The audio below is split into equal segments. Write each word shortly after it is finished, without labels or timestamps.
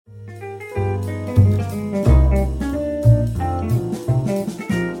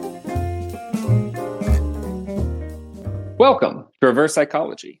Welcome to Reverse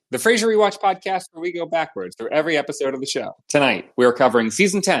Psychology, the Frasier Rewatch podcast where we go backwards through every episode of the show. Tonight, we are covering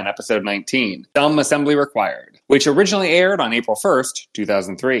Season 10, Episode 19, Dumb Assembly Required, which originally aired on April 1st,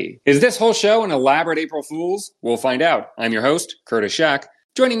 2003. Is this whole show an elaborate April Fool's? We'll find out. I'm your host, Curtis Shack.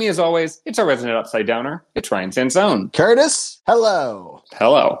 Joining me as always, it's our resident Upside Downer. It's Ryan Sansone. Curtis, hello.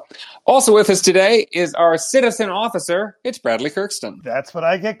 Hello. Also with us today is our citizen officer. It's Bradley Kirkston. That's what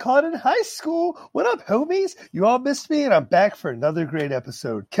I get called in high school. What up, homies? You all missed me, and I'm back for another great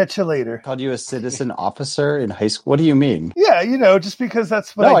episode. Catch you later. Called you a citizen officer in high school? What do you mean? Yeah, just because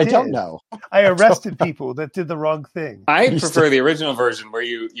that's what I did. No, I don't know. I arrested people that did the wrong thing. I prefer the original version where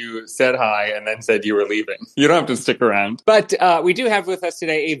you said hi and then said you were leaving. You don't have to stick around. But we do have with us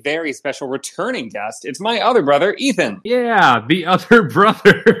today a very special returning guest. It's my other brother, Ethan. Yeah, the other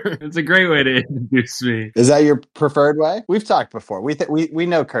brother. It's a great way to introduce me. Is that your preferred way? We've talked before. We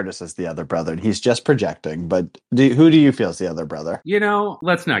know Curtis is the other brother, and he's just projecting. But who do you feel is the other brother?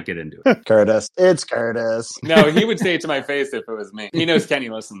 Let's not get into it. Curtis. It's Curtis. No, he would say it to my face if it was me. He knows Kenny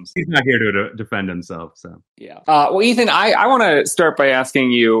listens. He's not here to defend himself, so. Yeah. Well, Ethan, I want to start by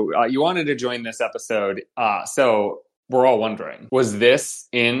asking you, you wanted to join this episode, so we're all wondering, was this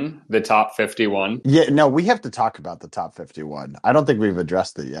in the top 51? Yeah, no, we have to talk about the top 51. I don't think we've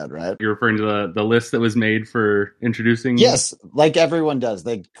addressed it yet, right? You're referring to the list that was made for introducing? Yes, like everyone does.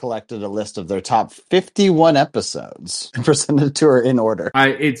 They collected a list of their top 51 episodes and presented it to her in order.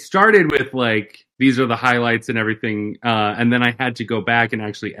 It started with these are the highlights and everything. And then I had to go back and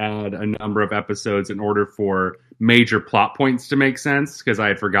actually add a number of episodes in order for major plot points to make sense, because I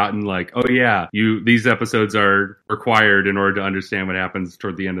had forgotten, these episodes are required in order to understand what happens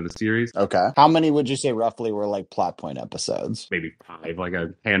toward the end of the series. Okay. How many would you say roughly were plot point episodes? Maybe 5,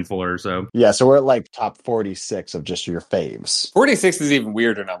 a handful or so. Yeah, so we're at top 46 of just your faves. 46 is an even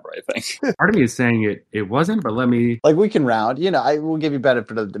weirder number, I think. Part of me is saying it wasn't, but let me... we can round. I will give you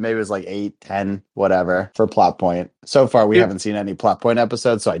benefit of maybe it was 8, 10, whatever, for plot point. So far, we haven't seen any plot point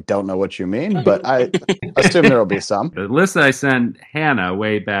episodes, so I don't know what you mean, but I assume there will be some. The list that I sent Hannah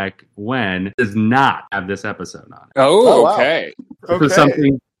way back when does not have this episode on it. Oh, okay. Wow.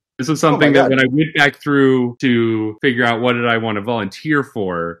 This was something that when I went back through to figure out what did I want to volunteer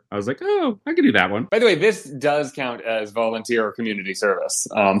for, I was like, oh, I can do that one. By the way, this does count as volunteer or community service.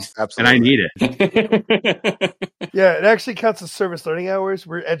 Absolutely. And I need it. Yeah, it actually counts as service learning hours.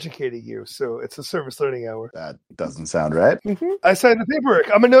 We're educating you, so it's a service learning hour. That doesn't sound right. Mm-hmm. I signed the paperwork.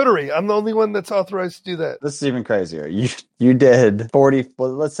 I'm a notary. I'm the only one that's authorized to do that. This is even crazier. You did 40, well,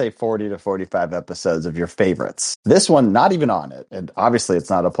 let's say 40 to 45 episodes of your favorites. This one, not even on it. And obviously, it's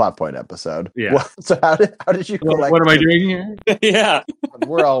not a plot point episode. Yeah. Well, so how did you collect? What am I doing here? Yeah.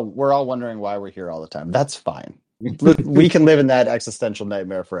 We're all wondering why we're here all the time. That's fine. We can live in that existential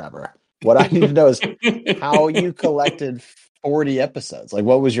nightmare forever. What I need to know is how you collected 40 episodes.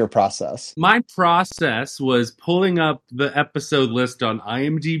 What was your process? My process was pulling up the episode list on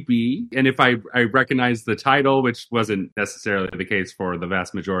IMDb, and if I recognized the title, which wasn't necessarily the case for the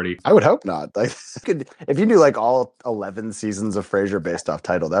vast majority. I would hope not. If you knew all 11 seasons of Frasier based off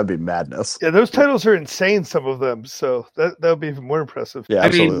title, that would be madness. Yeah, those titles are insane, some of them, so that would be even more impressive. Yeah,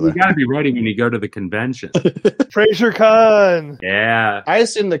 absolutely. I mean, you got to be ready when you go to the convention. Frasier Con! Yeah. I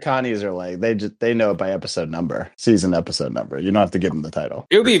assume the Connies are they know it by season episode number. You don't have to give them the title.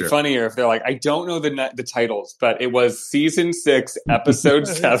 It would be funnier if they're I don't know the titles, but it was season 6, episode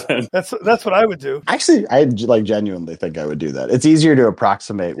 7. That's what I would do. Actually, I genuinely think I would do that. It's easier to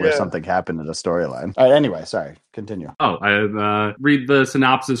approximate where something happened in a storyline. All right, anyway, sorry. Continue. Oh, I read the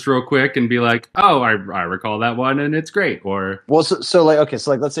synopsis real quick and be like, oh, I recall that one and it's great. Or so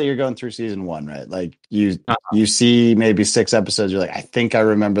let's say you're going through season 1, right? You see maybe 6 episodes. You're I think I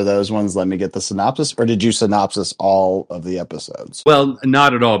remember those ones. Let me get the synopsis. Or did you synopsis all of the episodes? Well,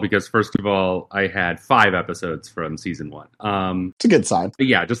 not at all, because first of all, I had 5 episodes from season 1. It's a good sign. But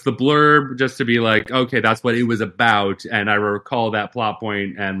yeah, just the blurb, just to be okay, that's what it was about, and I recall that plot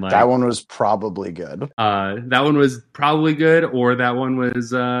point, and that one was probably good. That one was probably good, or that one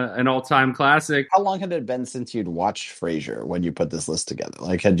was an all-time classic. How long had it been since you'd watched Frasier when you put this list together?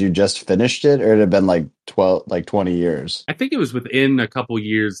 Had you just finished it, or had it been 20 years? I think it was within a couple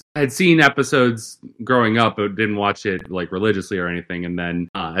years. I had seen episodes growing up, but didn't watch it religiously or anything. And then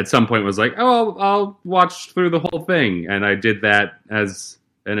at some point was I'll watch through the whole thing. And I did that as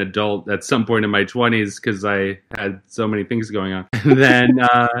an adult at some point in my 20s because I had so many things going on. And then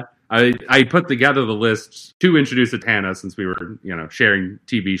I put together the list to introduce it to Hannah, since we were sharing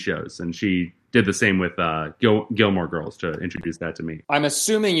TV shows, and she did the same with Gilmore Girls to introduce that to me. I'm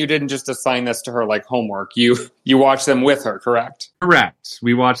assuming you didn't just assign this to her like homework. You watched them with her, correct? Correct.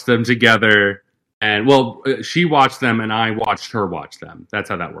 We watched them together And well, she watched them and I watched her watch them. That's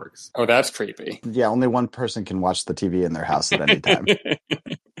how that works. Oh, that's creepy. Yeah, only one person can watch the TV in their house at any time.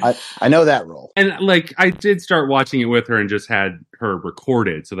 I know that rule. And like, I did start watching it with her and just had her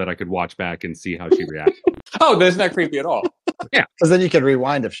recorded so that I could watch back and see how she reacted. Oh, that's not creepy at all. Yeah. Because then you can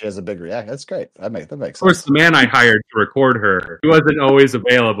rewind if she has a big reaction. That's great. That makes sense. Of course, the man I hired to record her, he wasn't always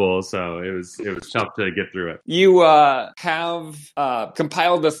available, so it was tough to get through it. You have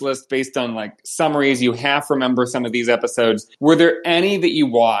compiled this list based on like summaries. You half remember some of these episodes. Were there any that you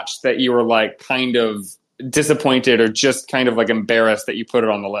watched that you were like kind of disappointed or just kind of like embarrassed that you put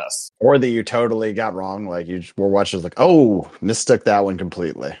it on the list? Or that you totally got wrong, like you were watching like, oh, mistook that one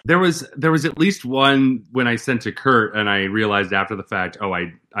completely. There was at least one when I sent to Kurt and I realized after the fact, oh,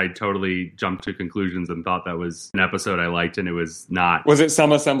 I totally jumped to conclusions and thought that was an episode I liked, and it was not. Was it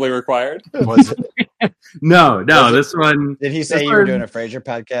Some Assembly Required? Was it? No, this one. Did he say you were doing a Frasier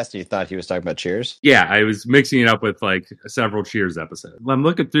podcast and you thought he was talking about Cheers? Yeah, I was mixing it up with like several Cheers episodes. I'm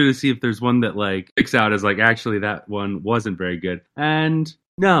looking through to see if there's one that like sticks out as like, actually that one wasn't very good. And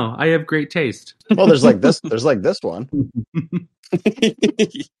no, I have great taste. Well, there's like this one.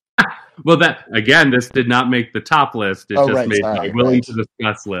 Well, that again, this did not make the top list. It just made my willing to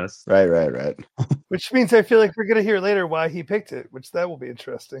discuss list. Right. Which means I feel like we're going to hear later why he picked it, which that will be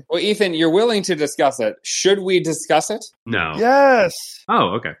interesting. Well, Ethan, you're willing to discuss it. Should we discuss it? No. Yes.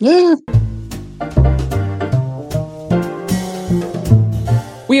 Oh, okay. Yeah.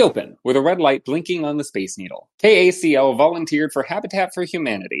 We open with a red light blinking on the Space Needle. KACL volunteered for Habitat for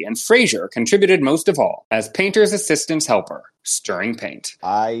Humanity, and Frasier contributed most of all as painter's assistant's helper, stirring paint.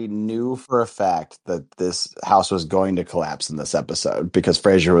 I knew for a fact that this house was going to collapse in this episode because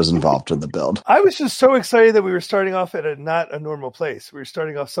Frasier was involved in the build. I was just so excited that we were starting off at not a normal place. We were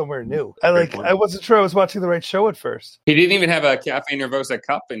starting off somewhere new. I wasn't sure I was watching the right show at first. He didn't even have a Cafe Nervosa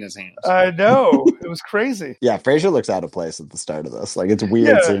cup in his hand. I know. It was crazy. Yeah, Frasier looks out of place at the start of this. Like, it's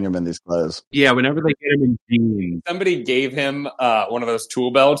weird seeing him in these clothes. Yeah, whenever they get him in jeans. Somebody gave him one of those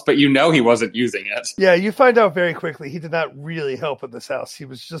tool belts, but you know he wasn't using it. Yeah, you find out very quickly he did not really help in this house. He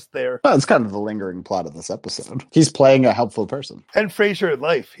was just there. Well, it's kind of the lingering plot of this episode. He's playing a helpful person. And Frasier in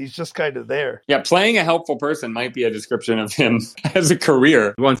life. He's just kind of there. Yeah, playing a helpful person might be a description of him as a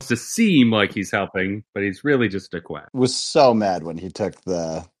career. He wants to seem like he's helping, but he's really just a quack. Was so mad when he took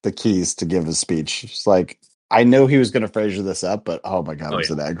the keys to give his speech. It's like, I knew he was going to Frasier this up, but oh my God, it was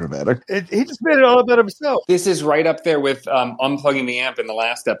an aggravator. He just made it all about himself. This is right up there with unplugging the amp in the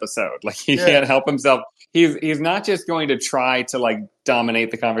last episode. Like, he can't help himself. He's not just going to try to like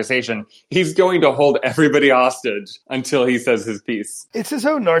dominate the conversation. He's going to hold everybody hostage until he says his piece. It's his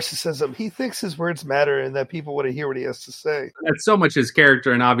own narcissism. He thinks his words matter and that people want to hear what he has to say. That's so much his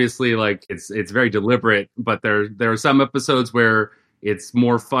character, and obviously, like it's very deliberate. But there are some episodes where it's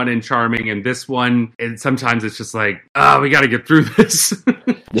more fun and charming, and this one, and sometimes it's just like, we got to get through this.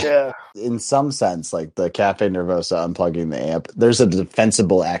 Yeah. In some sense, like the Cafe Nervosa unplugging the amp, there's a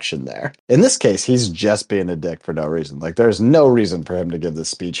defensible action there. In this case, he's just being a dick for no reason. Like, there's no reason for him to give this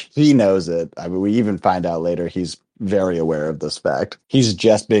speech. He knows it. I mean, we even find out later he's very aware of this fact. He's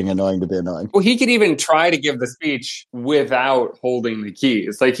just being annoying to be annoying. Well, he could even try to give the speech without holding the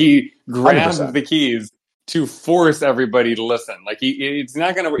keys. Like, he grabs 100%. the keys to force everybody to listen. Like, he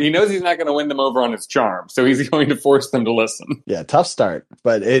knows he's not gonna win them over on his charm, so he's going to force them to listen. Yeah, tough start,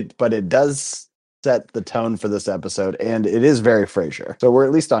 but it does set the tone for this episode, and it is very Frasier. So we're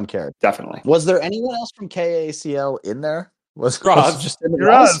at least on character. Definitely. Was there anyone else from KACL in there? Was Roz. just him and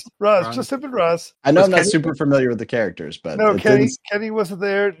Roz, just him and Roz. I know Was I'm not Kenny? super familiar with the characters, but No, it Kenny didn't- Kenny wasn't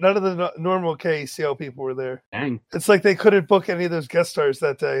there. None of the normal KCL people were there. Dang. It's like they couldn't book any of those guest stars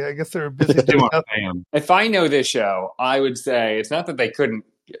that day. I guess they were busy They doing want to nothing. pay him. If I know this show, I would say it's not that they couldn't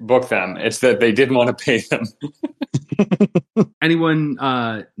book them, it's that they didn't want to pay them. Anyone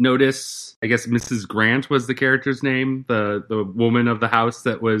notice, I guess Mrs. Grant was the character's name, the woman of the house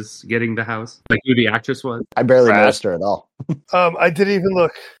that was getting the house? Like who the actress was? I barely Brad. noticed her at all. I didn't even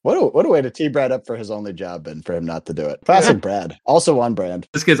look. What a way to tee Brad up for his only job and for him not to do it. Classic Brad. Also on brand.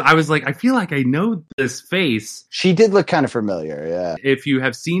 Just because I was like, I feel like I know this face. She did look kind of familiar, yeah. If you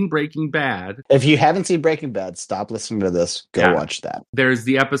have seen Breaking Bad, If you haven't seen Breaking Bad, stop listening to this. Go Yeah. watch that. there's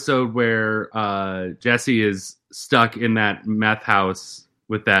the episode where Jesse is stuck in that meth house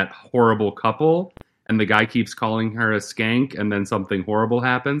with that horrible couple, and the guy keeps calling her a skank, and then something horrible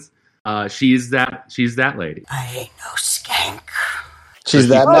happens. She's that lady. I ain't no skank. She's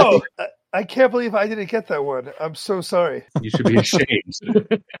that Oh, messy. I can't believe I didn't get that one. I'm so sorry. You should be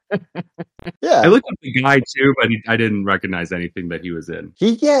ashamed. Yeah. I looked up the guy too, but I didn't recognize anything that he was in.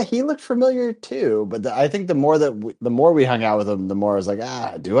 He looked familiar too, but I think the more we hung out with him, the more I was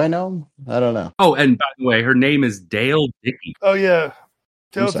like, do I know him? I don't know. Oh, and by the way, her name is Dale Dickey. Oh yeah,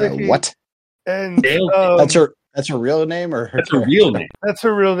 I'm sorry, Dickey. what? And Dale. That's her real name, or That's her real name. That's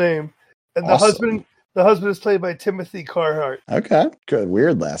her real name. And Awesome. the husband is played by Timothy Carhart. Okay, good.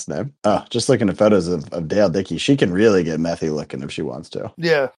 Weird last name. Oh, just looking at photos of Dale Dickey, she can really get methy looking if she wants to.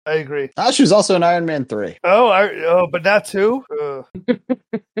 Yeah, I agree. She was also in Iron Man 3. But not two.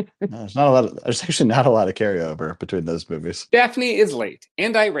 No, there's actually not a lot of carryover between those movies. Daphne is late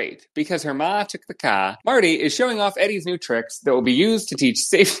and irate because her ma took the car. Marty is showing off Eddie's new tricks that will be used to teach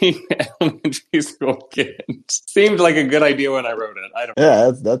safety elementary school kids. Seemed like a good idea when I wrote it. I don't know.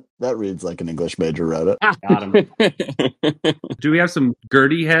 Yeah, that reads like an English major wrote it. Got him. Do we have some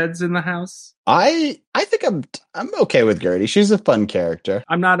Gertie heads in the house? I think I'm okay with Gertie. She's a fun character.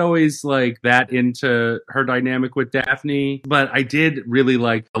 I'm not always like that into her dynamic with Daphne, but I did really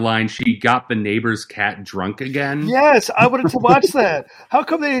like the line, she got the neighbor's cat drunk again. Yes, I wanted to watch that. How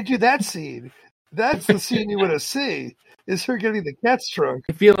come they didn't do that scene? That's the scene you want to see. Is her getting the cats drunk.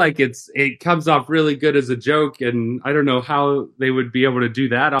 I feel like it comes off really good as a joke, and I don't know how they would be able to do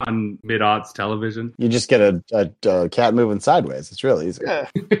that on mid-aughts television. You just get a cat moving sideways. It's really easy. Yeah.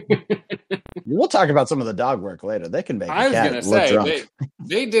 We'll talk about some of the dog work later. They can make I a was cat going to look say, drunk.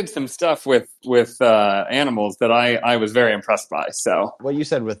 they did some stuff with animals that I was very impressed by. So What you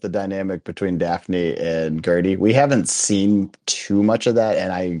said with the dynamic between Daphne and Gertie, we haven't seen too much of that,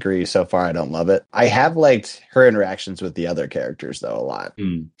 and I agree. So far, I don't love it. I have liked her interactions with the other characters, though, a lot.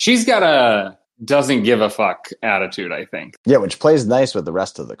 she's got a doesn't give a fuck attitude, I think. Yeah, which plays nice with the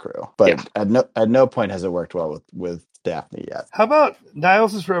rest of the crew. But Yeah. at no point has it worked well with Daphne yet. How about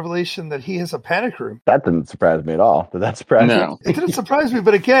Niles' revelation that he has a panic room? That didn't surprise me at all. Did that surprise you? No. It didn't surprise me,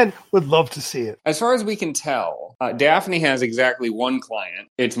 but again, would love to see it. As far as we can tell, Daphne has exactly one client.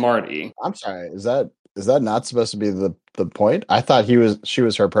 It's Marty. I'm sorry. Is that not supposed to be the point? I thought she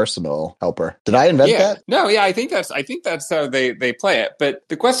was her personal helper. Did I invent that? No, yeah, I think that's how they play it. But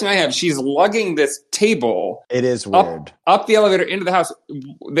the question I have, she's lugging this table. It is weird. Up the elevator into the house.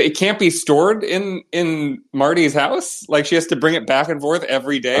 It can't be stored in Marty's house. Like she has to bring it back and forth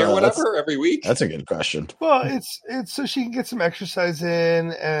every day or whatever, every week. That's a good question. Well, it's so she can get some exercise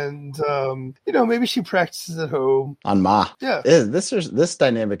in, and maybe she practices at home. On Ma. Yeah. This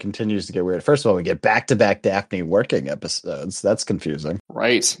dynamic continues to get weird. First of all, we get back-to-back Daphne working episodes. That's confusing.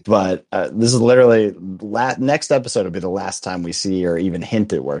 Right. But this is literally next episode will be the last time we see her even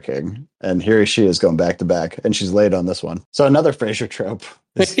hint at working. And here she is going back to back, and she's late on this one. So another Frasier trope.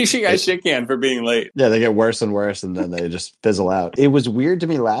 She got shit canned for being late. Yeah, they get worse and worse, and then they just fizzle out. It was weird to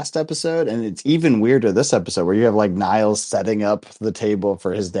me last episode, and it's even weirder this episode, where you have like Niles setting up the table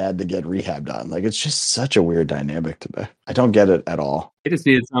for his dad to get rehabbed on. Like, it's just such a weird dynamic to me. I don't get it at all. They just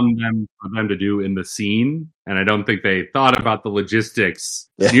needed something for them to do in the scene, and I don't think they thought about the logistics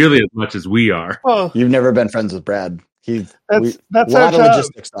nearly as much as we are. Well, you've never been friends with Brad. That's a our lot of job.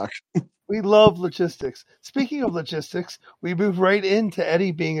 logistics talk. We love logistics. Speaking of logistics, we move right into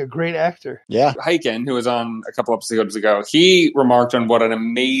Eddie being a great actor. Yeah. Heiken, who was on a couple episodes ago, he remarked on what an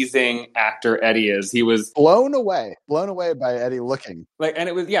amazing actor Eddie is. He was blown away by Eddie looking. And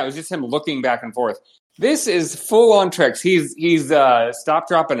it was just him looking back and forth. This is full on tricks. He's stop,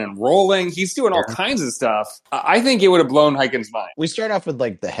 dropping, and rolling. He's doing all kinds of stuff. I think it would have blown Heiken's mind. We start off with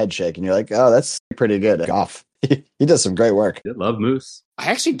like the head shake, and you're like, oh, that's pretty good. Off. He does some great work. I love Moose.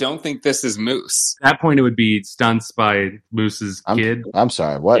 I actually don't think this is Moose. At that point, it would be stunts by Moose's kid. I'm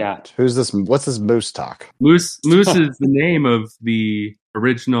sorry. What? Yeah. Who's this? What's this Moose talk? Moose is the name of the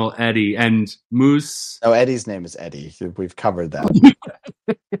original Eddie, and Moose. Oh, Eddie's name is Eddie. We've covered that.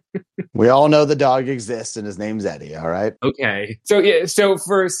 We all know the dog exists, and his name's Eddie. All right. Okay. So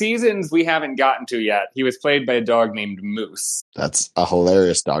for seasons we haven't gotten to yet, he was played by a dog named Moose. That's a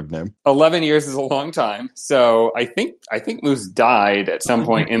hilarious dog name. 11 years is a long time. So I think Moose died at some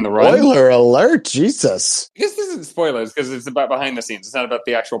point in the run. Spoiler alert! Jesus. I guess this isn't spoilers because it's about behind the scenes. It's not about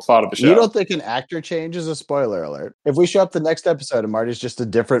the actual plot of the show. You don't think an actor change is a spoiler alert? If we show up the next episode and Marty's just a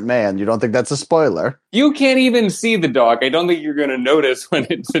different man, you don't think that's a spoiler? You can't even see the dog. I don't think you're going to notice when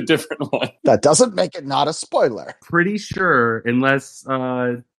it's a different one. That doesn't make it not a spoiler. Pretty sure, unless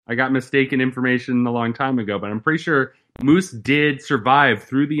I got mistaken information a long time ago, but I'm pretty sure Moose did survive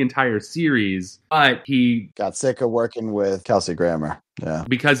through the entire series, but he got sick of working with Kelsey Grammer. Yeah.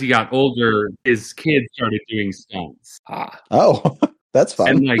 Because he got older, his kids started doing stunts. Oh, that's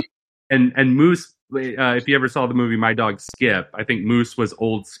fun. And Moose if you ever saw the movie My Dog Skip, I think Moose was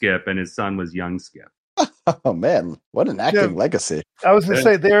old Skip and his son was young Skip. Oh man, what an acting legacy! I was going to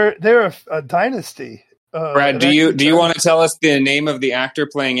say they're a dynasty. Brad, do you want to tell us the name of the actor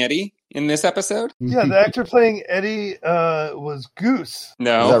playing Eddie in this episode? Yeah, the actor playing Eddie was Goose.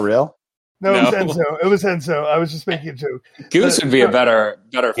 No, Is that real? No, it was Enzo. It was Enzo. I was just making a joke. Goose would be a better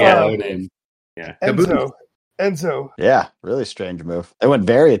follow name. Yeah, Enzo. Yeah, really strange move. They went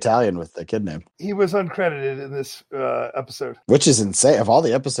very Italian with the kid name, He was uncredited in this episode. which is insane. Of all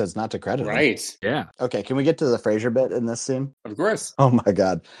the episodes, not to credit him. Right. yeah. Okay, can we get to the Frasier bit in this scene? Of course. Oh my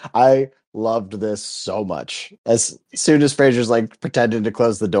god, I loved this so much. As soon as Frasier's like pretending to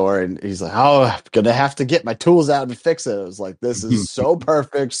close the door, and he's like, "Oh, I'm gonna have to get my tools out and fix it." I was like, "This is so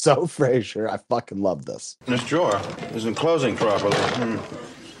perfect, so Frasier." I fucking love this. This drawer isn't closing properly. I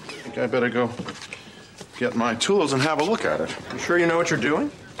think I better go get my tools and have a look at it. You sure you know what you're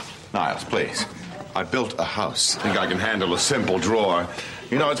doing? Niles, please. I built a house. Think I can handle a simple drawer.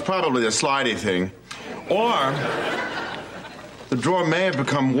 You know, it's probably a slidey thing. Or the drawer may have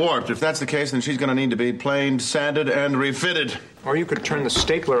become warped. If that's the case, then she's going to need to be planed, sanded, and refitted. Or you could turn the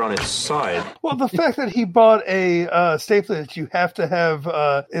stapler on its side. Well, the fact that he bought a stapler that you have to have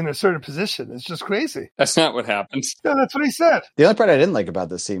in a certain position is just crazy. That's not what happened. No, that's what he said. The only part I didn't like about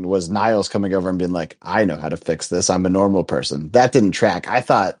this scene was Niles coming over and being like, "I know how to fix this. I'm a normal person." That didn't track. I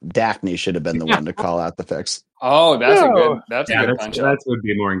thought Daphne should have been the one to call out the fix. Oh, that's No. a good punch up. That would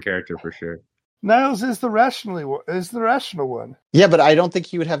be more in character for sure. Niles is the rational one. Yeah, but I don't think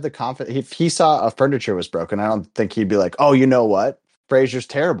he would have the confidence. If he saw a furniture was broken, I don't think he'd be like, "Oh, you know what? Frasier's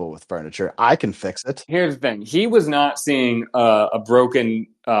terrible with furniture. I can fix it." Here's the thing. He was not seeing a broken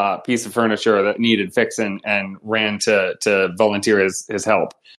piece of furniture that needed fixing and ran to volunteer his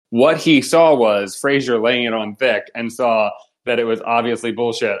help. What he saw was Frasier laying it on thick and saw that it was obviously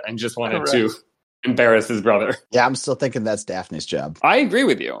bullshit and just wanted to embarrass his brother. Yeah, I'm still thinking that's Daphne's job. I agree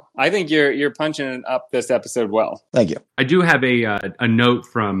with you. I think you're punching up this episode well. Thank you. I do have a note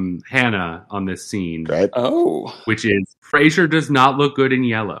from Hannah on this scene, Right? Oh. which is Frasier does not look good in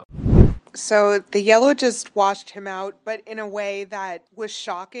yellow. So the yellow just washed him out, but in a way that was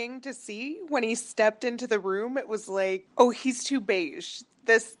shocking to see. When he stepped into the room, it was like, oh, he's too beige.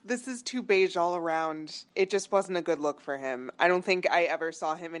 This is too beige all around. It just wasn't a good look for him. I don't think I ever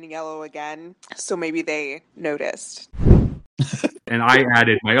saw him in yellow again, so maybe they noticed. And I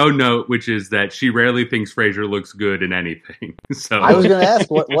added my own note, which is that she rarely thinks Frasier looks good in anything. So I was going to ask,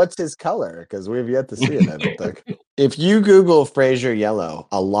 what's his color? Because we've yet to see it, I don't think. If you Google Frasier yellow,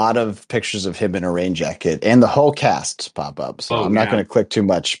 a lot of pictures of him in a rain jacket and the whole cast pop up. So I'm not going to click too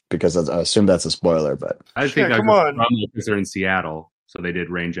much because I assume that's a spoiler, but I think come on. because they're in Seattle, so they did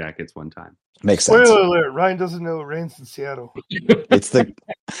rain jackets one time. makes sense. Spoiler alert, Ryan doesn't know it rains in Seattle.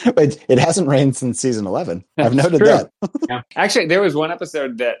 It hasn't rained since season 11. I've noted true. that. Yeah. Actually, there was one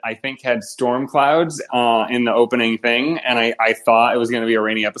episode that I think had storm clouds in the opening thing, and I thought it was going to be a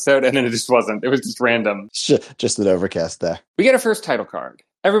rainy episode, and then it just wasn't. It was just random. Just an overcast there. We get a first title card.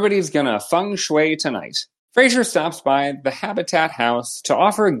 Everybody's going to feng shui tonight. Frasier stops by the Habitat house to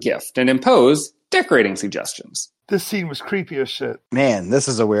offer a gift and impose decorating suggestions. This scene was creepy as shit. Man, this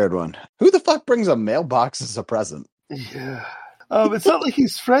is a weird one. Who the fuck brings a mailbox as a present? Yeah. It's not like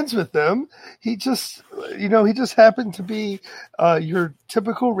he's friends with them. He just happened to be your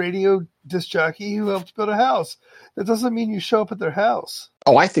typical radio disc jockey who helped build a house. That doesn't mean you show up at their house.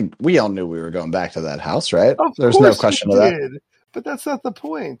 Oh, I think we all knew we were going back to that house, right? There's no question of that. But that's not the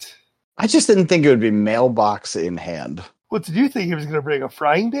point. I just didn't think it would be mailbox in hand. What did you think he was going to bring? A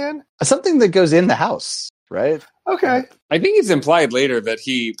frying pan? Something that goes in the house, right? Okay. I think it's implied later that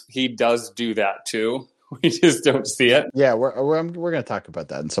he does do that too. We just don't see it. Yeah, we're going to talk about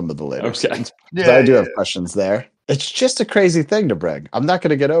that in some of the later scenes. Yeah, I do have questions there. It's just a crazy thing to bring. I'm not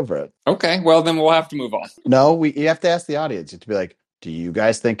going to get over it. Okay, well then we'll have to move on. No, you have to ask the audience. You have to be like, do you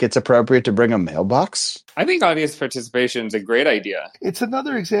guys think it's appropriate to bring a mailbox? I think audience participation is a great idea. It's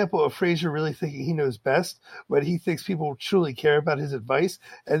another example of Frasier really thinking he knows best when he thinks people truly care about his advice.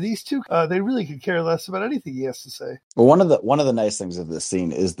 And these two, they really could care less about anything he has to say. Well, one of the nice things of this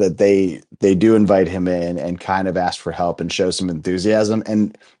scene is that they do invite him in and kind of ask for help and show some enthusiasm,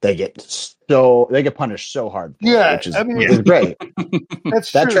 and they get punished so hard. Yeah, which is great.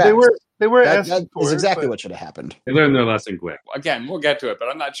 That's that true. Tracks. They were That asking for is it, exactly but what should have happened. They learned their lesson quick. Again, we'll get to it, but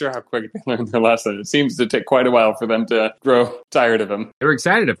I'm not sure how quick they learned their lesson. It seems to take quite a while for them to grow tired of him. They were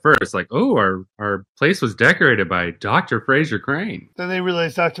excited at first, like, oh, our place was decorated by Dr. Frasier Crane. Then they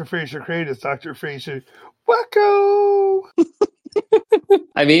realized Dr. Frasier Crane is Dr. Frasier Wacko.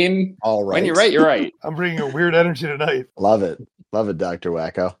 I mean, all right. when you're right, you're right. I'm bringing a weird energy tonight. Love it. Love it, Dr.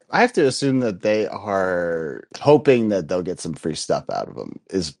 Wacko. I have to assume that they are hoping that they'll get some free stuff out of them,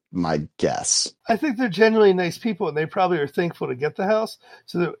 is my guess. I think they're genuinely nice people, and they probably are thankful to get the house.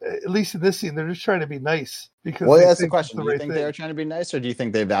 So at least in this scene, they're just trying to be nice. Because Well, they that's the think question. it's Do you right think thing. they're trying to be nice, or do you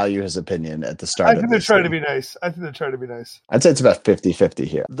think they value his opinion at the start I of think they're this trying to scene? be nice. I think they're trying to be nice. I'd say it's about 50-50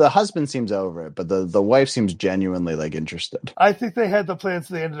 here. The husband seems over it, but the wife seems genuinely like interested. I think they had the plans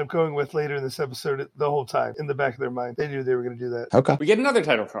they ended up going with later in this episode the whole time in the back of their mind. They knew they were going to do that. Okay. We get another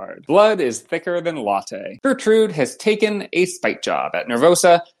title card. Blood is thicker than latte. Gertrude has taken a spite job at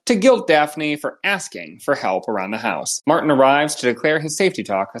Nervosa to guilt Daphne for asking for help around the house. Martin arrives to declare his safety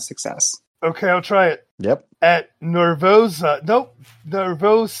talk a success. Okay, I'll try it. Yep. At Nervosa. Nope.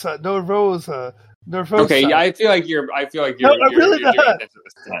 Nervosa. Okay, yeah, I feel like you're. No, I'm really you're not. doing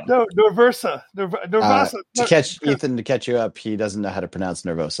this time. No, Nervosa. Nervosa. To catch you up, he doesn't know how to pronounce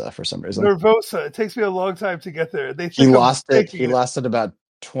Nervosa for some reason. Nervosa. It takes me a long time to get there. They He think I'm lost it. faking He lost it about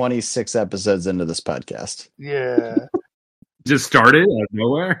 26 episodes into this podcast. Yeah. Just started out of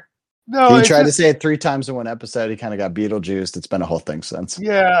nowhere. No, He tried to say it 3 times in one episode. He kind of got Beetlejuiced. It's been a whole thing since.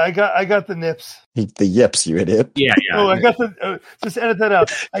 Yeah, I got the nips. The yips, you idiot. Yeah. Oh, I got the. Just edit that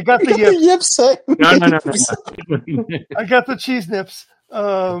out. I got the The yips. yips. No. I got the cheese nips.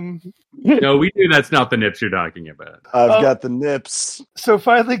 No, we knew that's not the nips you're talking about. I've got the nips. So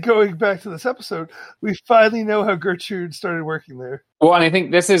finally, going back to this episode, we finally know how Gertrude started working there. Well, and I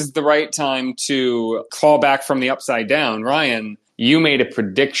think this is the right time to call back from the Upside Down. Ryan, you made a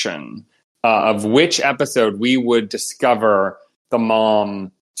prediction of which episode we would discover the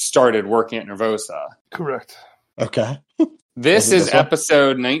mom started working at Nervosa. Correct. Okay. This Was it is this one?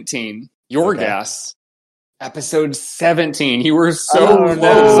 episode 19. Your Okay. guess. Episode 17. You were so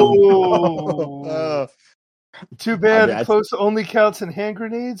close. Oh. Too bad. I mean, Close only counts in hand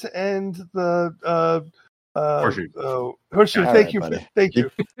grenades and the Horseshoe. horseshoe. All Thank right, you. buddy. Thank you.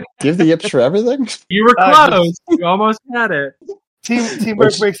 Do you have the yips for everything? You were close. You almost had it. Teamwork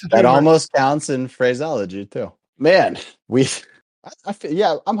Which- makes the That dream work. almost counts in phraseology too. Man, I feel,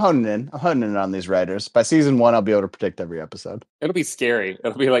 yeah, I'm honing in on these writers. By season 1, I'll be able to predict every episode. It'll be scary.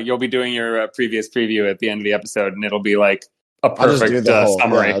 It'll be like you'll be doing your previous preview at the end of the episode, and it'll be like a I'll just do perfect the whole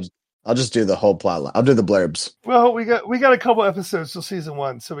summary. yeah, I'll just do the whole plot line. I'll do the blurbs. Well, we got a couple episodes till season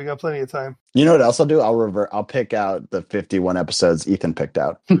 1, so we got plenty of time. You know what else I'll do? I'll pick out the 51 episodes Ethan picked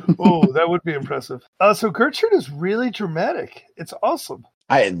out. Oh, that would be impressive. So Gertrude is really dramatic. It's awesome.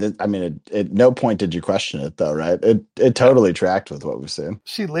 I mean, at no point did you question it, though, right? It totally tracked with what we've seen.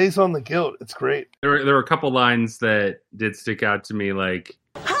 She lays on the guilt. It's great. There were a couple lines that did stick out to me, like,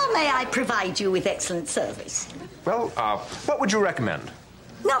 How may I provide you with excellent service? Well, what would you recommend?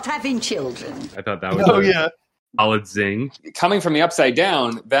 Not having children. I thought that was Oh a yeah. solid zing. Coming from the Upside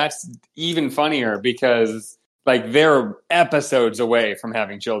Down, that's even funnier because like they're episodes away from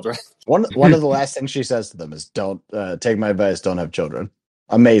having children. One of the last things she says to them is, "Don't take my advice. Don't have children."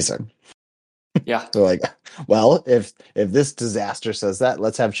 Amazing. Yeah. So like, well, if this disaster says that,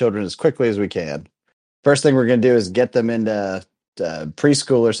 let's have children as quickly as we can. First thing we're going to do is get them into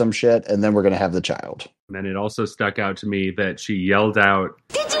preschool or some shit, and then we're going to have the child. And then it also stuck out to me that she yelled out,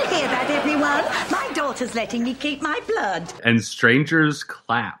 Did you hear that, everyone? My daughter's letting me keep my blood. and strangers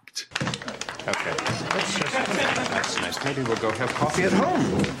clapped. Okay. That's nice. Maybe we'll go have coffee at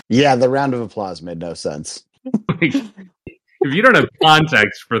home. Yeah, the round of applause made no sense. Like, if you don't have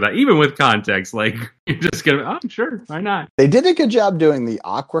context for that, even with context, like, you're just gonna, oh, sure, why not? They did a good job doing the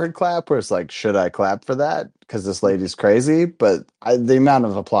awkward clap, where it's like, should I clap for that? Because this lady's crazy. But the amount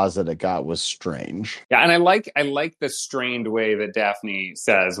of applause that it got was strange. Yeah, and I like the strained way that Daphne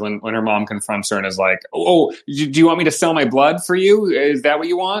says when her mom confronts her and is like, "Oh, do you want me to sell my blood for you? Is that what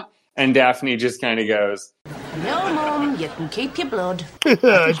you want?" And Daphne just kind of goes, No, Mum, you can keep your blood.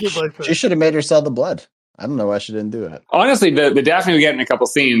 I did like She that. should have made her sell the blood. I don't know why she didn't do it. honestly, the Daphne we get in a couple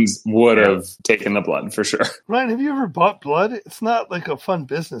scenes would have taken the blood for sure. Ryan, have you ever bought blood? It's not like a fun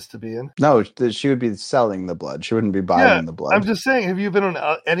business to be in. No, she would be selling the blood. She wouldn't be buying the blood. I'm just saying, have you been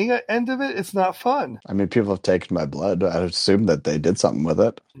on any end of it? It's not fun. I mean, people have taken my blood. I assume that they did something with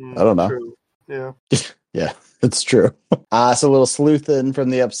it. I don't know. True. Yeah. Yeah, it's true. So a little sleuthing from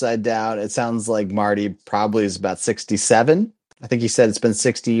the Upside Down. It sounds like Marty probably is about 67. I think he said it's been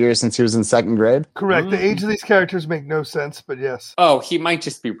 60 years since he was in second grade. Correct. The age of these characters make no sense, but yes. Oh, he might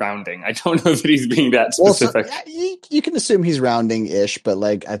just be rounding. I don't know that he's being that Well, so, specific. you can assume he's rounding-ish, but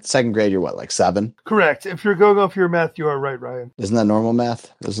like at second grade, you're what, like 7? Correct. If you're going off your math, you are right, Ryan. Isn't that normal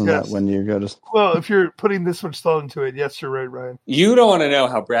math? Isn't Yes. that when you go to... Well, if you're putting this much thought into it, yes, you're right, Ryan. You don't want to know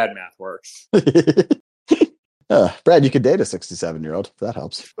how Brad math works. Brad, you could date a 67-year-old, if that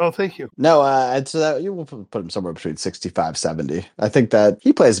helps. Oh, thank you. No, I'd say that you will put him somewhere between 65, 70. I think that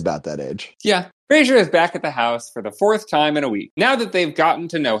he plays about that age. Yeah. Frasier is back at the house for the fourth time in a week. Now that they've gotten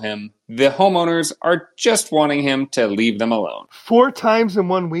to know him, the homeowners are just wanting him to leave them alone. 4 times in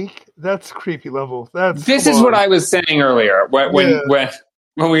 1 week? That's creepy level. This is what I was saying earlier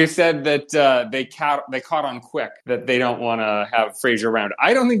when we said that they caught on quick that they don't want to have Frasier around.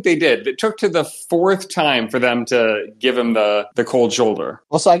 I don't think they did. It took to the 4th time for them to give him the cold shoulder.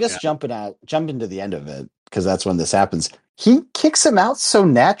 Well, so I guess jumping to the end of it, because that's when this happens. He kicks him out so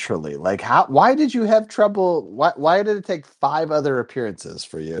naturally. Like, why did you have trouble? Why did it take 5 other appearances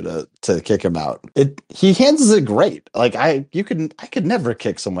for you to kick him out? He handles it great. Like I could never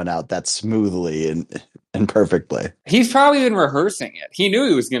kick someone out that smoothly and perfectly. He's probably been rehearsing it. He knew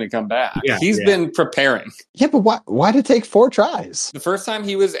he was going to come back. Yeah, He's been preparing. Yeah, but why did it take 4 tries? The first time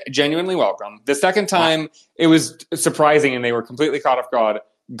he was genuinely welcome. The second time it was surprising and they were completely caught off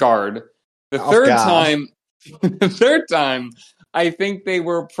guard. The third time, I think they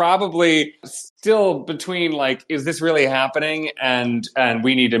were probably still between like, is this really happening? And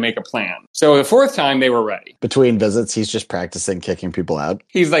we need to make a plan. So the 4th time they were ready. Between visits, he's just practicing kicking people out.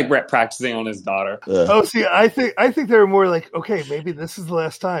 He's like practicing on his daughter. Oh, see, I think they were more like, okay, maybe this is the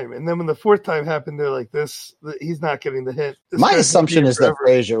last time. And then when the 4th time happened, they're like, he's not getting the hint. My assumption is that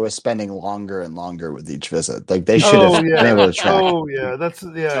Frasier was spending longer and longer with each visit. Like they should have been able to track. Oh yeah,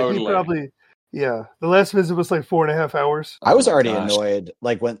 Totally. He probably. Yeah, the last visit was like 4.5 hours. I was already annoyed.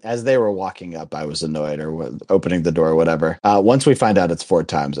 Like as they were walking up, I was annoyed, or opening the door, or whatever. Once we find out it's 4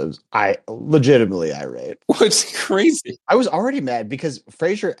 times, I legitimately irate. What's crazy? I was already mad because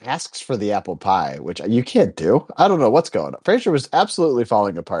Frasier asks for the apple pie, which you can't do. I don't know what's going on. Frasier was absolutely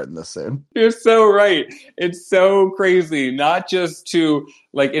falling apart in this scene. You're so right. It's so crazy. Not just to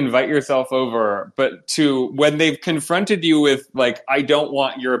like invite yourself over, but to when they've confronted you with like, I don't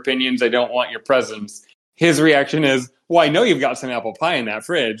want your opinions, I don't want your presence. His reaction is, well, I know you've got some apple pie in that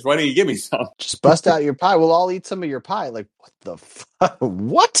fridge. Why don't you give me some? Just bust out your pie. We'll all eat some of your pie. Like, what the fuck?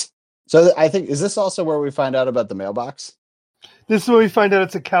 What? So I think, is this also where we find out about the mailbox? This is where we find out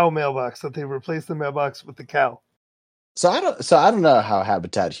it's a cow mailbox, that they replaced the mailbox with the cow. So I don't know how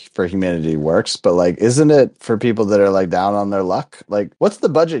Habitat for Humanity works, but like, isn't it for people that are like down on their luck? Like, what's the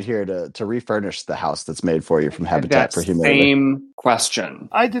budget here to refurnish the house that's made for you from Habitat for Humanity? Same question.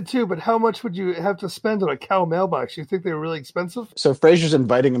 I did too, but how much would you have to spend on a cow mailbox? You think they were really expensive? So Frasier's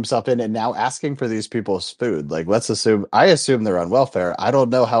inviting himself in and now asking for these people's food. Like, I assume they're on welfare. I don't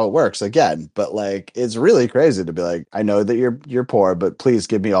know how it works again, but like, it's really crazy to be like, I know that you're poor, but please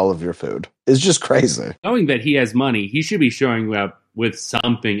give me all of your food. It's just crazy. Knowing that he has money, he should be showing up with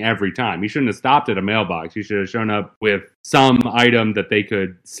something every time. He shouldn't have stopped at a mailbox. He should have shown up with some item that they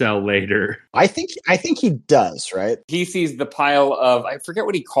could sell later. I think he does, right? He sees the pile of, I forget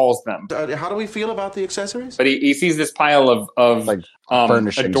what he calls them. How do we feel about the accessories? But he sees this pile of like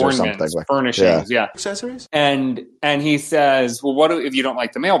furnishings adornments, or something. Furnishings, yeah. Accessories? And he says, well, if you don't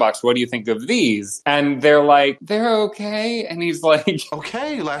like the mailbox, what do you think of these? And they're like, they're okay. And he's like,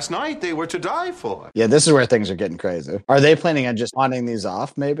 okay, last night they were to die for. Yeah, this is where things are getting crazy. Are they planning on just pawning these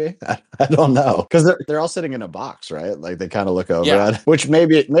off, maybe? I don't know. Because they're all sitting in a box, right? Like they kind of look over at it, which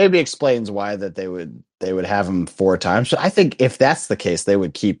maybe explains why that they would have him 4 times. So I think if that's the case, they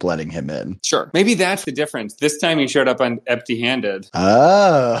would keep letting him in. Sure. Maybe that's the difference. This time he showed up empty-handed.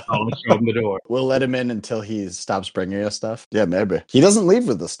 Oh. I'll show him the door. We'll let him in until he stops bringing us stuff. Yeah, maybe. He doesn't leave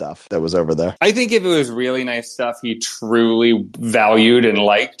with the stuff that was over there. I think if it was really nice stuff he truly valued and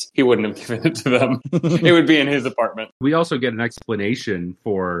liked, he wouldn't have given it to them. It would be in his apartment. We also get an explanation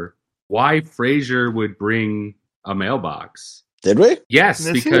for why Frasier would bring a mailbox. Did we? Yes,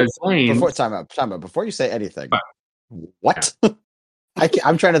 because time out. Before you say anything, what?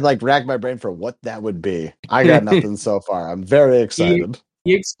 I'm trying to like rack my brain for what that would be. I got nothing so far. I'm very excited.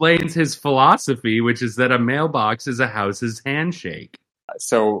 He explains his philosophy, which is that a mailbox is a house's handshake.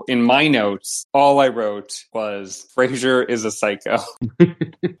 So in my notes, all I wrote was Frasier is a psycho.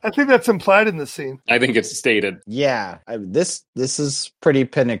 I think that's implied in the scene. I think it's stated. Yeah, this is pretty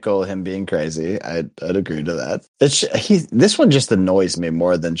pinnacle, him being crazy. I'd agree to that. This one just annoys me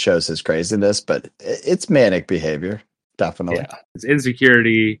more than shows his craziness, but it's manic behavior, definitely. Yeah. His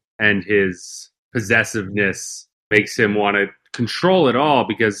insecurity and his possessiveness makes him want to control it all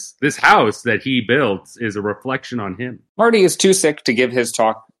because this house that he built is a reflection on him. Marty is too sick to give his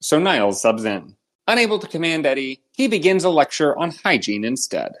talk, so Niles subs in. Unable to command Eddie, he begins a lecture on hygiene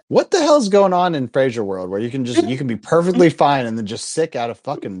instead. What the hell's going on in Frasier world where you can be perfectly fine and then just sick out of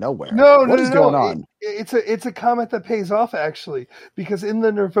fucking nowhere? What is going on? it's a comment that pays off actually, because in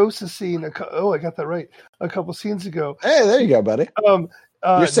the Nervosa scene, I got that right, a couple scenes ago. Hey, there you go, buddy.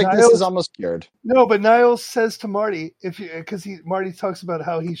 Your sickness is almost cured. No, but Niles says to Marty, because Marty talks about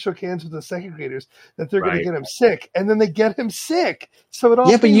how he shook hands with the second graders, that they're going to get him sick, and then they get him sick. So it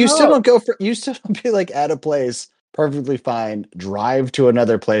all but you still up. you still don't be like at a place perfectly fine, drive to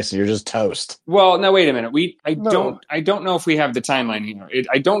another place, and you're just toast. Well, no, wait a minute. I don't know if we have the timeline here.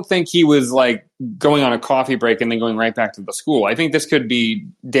 I don't think he was like going on a coffee break and then going right back to the school. I think this could be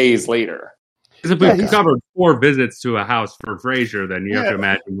days later. Because if we've covered 4 visits to a house for Frasier, then you have to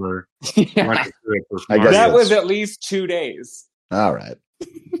imagine we're running through it for Marty. That was at least 2 days. All right.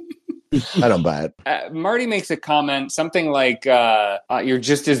 I don't buy it. Marty makes a comment, something like, you're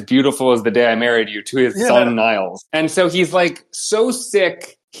just as beautiful as the day I married you, to his son, Niles. And so he's like so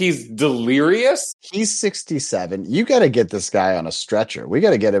sick, he's delirious. He's 67. You got to get this guy on a stretcher. We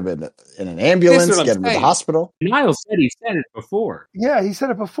got to get him in an ambulance, get him to the hospital. Niles said he said it before. Yeah, he said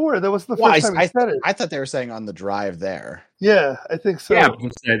it before. That was the first time he said it. I thought they were saying on the drive there. Yeah, I think so. Yeah,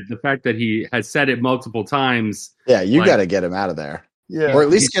 the fact that he has said it multiple times. Yeah, you got to get him out of there. Yeah. Or at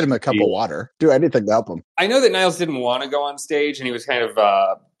least get him a cup of water. Do anything to help him. I know that Niles didn't want to go on stage, and he was kind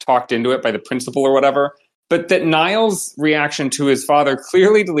of talked into it by the principal or whatever. But that Niles' reaction to his father,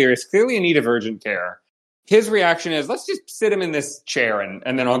 clearly delirious, clearly in need of urgent care, his reaction is, let's just sit him in this chair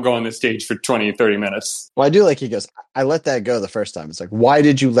and then I'll go on the stage for 20, 30 minutes. Well, I do like he goes, I let that go the first time. It's like, why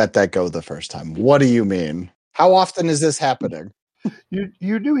did you let that go the first time? What do you mean? How often is this happening?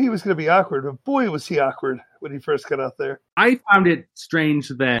 You knew he was going to be awkward, but boy, was he awkward when he first got out there. I found it strange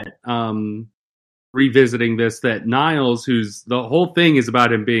that, revisiting this, that Niles, who's the whole thing is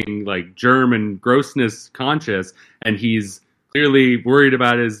about him being like germ and grossness conscious, and he's clearly worried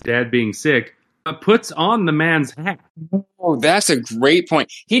about his dad being sick, puts on the man's hat. Oh, that's a great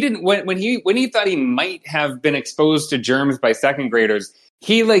point. He didn't when he thought he might have been exposed to germs by second graders.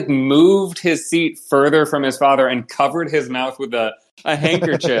 He like moved his seat further from his father and covered his mouth with a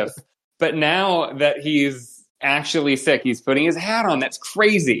handkerchief. But now that he's actually sick, he's putting his hat on. That's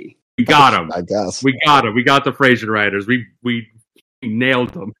crazy. We got him. I guess. We got him. We got the Frasier writers. We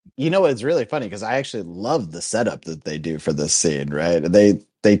nailed them. You know, it's really funny because I actually love the setup that they do for this scene, right?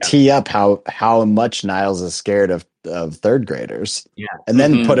 They tee up how much Niles is scared of third graders. Yeah. And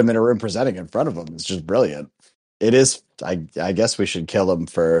then put him in a room presenting in front of them. It's just brilliant. It is, I guess we should kill him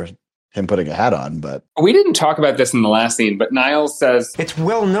for him putting a hat on, but... We didn't talk about this in the last scene, but Niles says... It's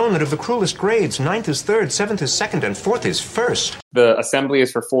well known that of the cruelest grades, 9th is 3rd, 7th is 2nd, and 4th is 1st. The assembly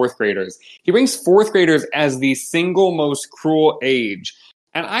is for 4th graders. He ranks 4th graders as the single most cruel age.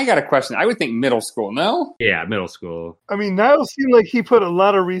 And I got a question. I would think middle school, no? Yeah, middle school. I mean, Niles seemed like he put a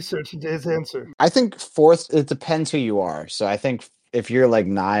lot of research into his answer. I think 4th, it depends who you are. So I think if you're like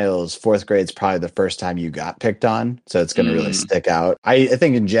Niles, 4th grade's probably the first time you got picked on. So it's going to really stick out. I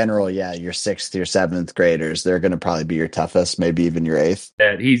think in general, yeah, your 6th, your 7th graders, they're going to probably be your toughest, maybe even your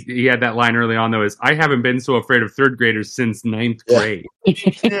 8th. He had that line early on, though, is, I haven't been so afraid of 3rd graders since 9th grade.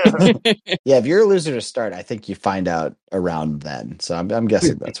 Yeah, if you're a loser to start, I think you find out around then. So I'm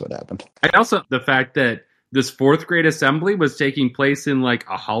guessing that's what happened. I also, the fact that this 4th grade assembly was taking place in like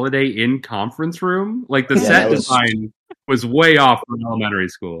a Holiday Inn conference room, like the set design was way off from elementary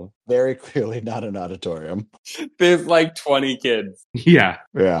school. Very clearly not an auditorium. There's like 20 kids. Yeah.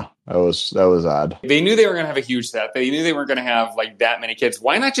 Yeah, that was odd. They knew they were going to have a huge set. They knew they weren't going to have like that many kids.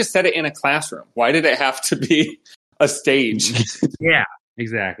 Why not just set it in a classroom? Why did it have to be a stage? Yeah,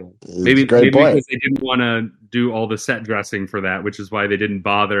 exactly. Maybe because they didn't want to do all the set dressing for that, which is why they didn't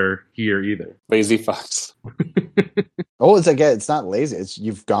bother here either. Lazy fucks. Oh, it's not lazy. It's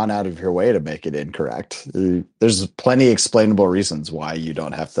you've gone out of your way to make it incorrect. There's plenty explainable reasons why you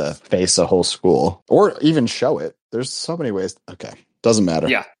don't have to face a whole school or even show it. There's so many ways. Okay, doesn't matter.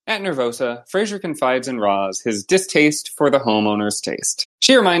 Yeah. At Nervosa, Frasier confides in Roz his distaste for the homeowner's taste.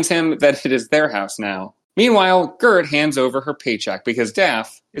 She reminds him that it is their house now. Meanwhile, Gert hands over her paycheck because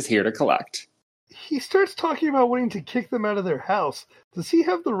Daff is here to collect. He starts talking about wanting to kick them out of their house. Does he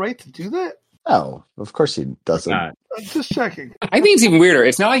have the right to do that? Oh, of course he doesn't. I'm just checking. I think it's even weirder.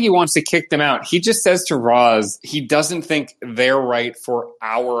 It's not like he wants to kick them out. He just says to Roz he doesn't think they're right for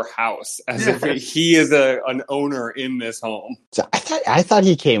our house, as if he is an owner in this home. So I thought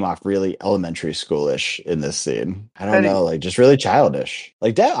he came off really elementary schoolish in this scene. I don't know, like just really childish.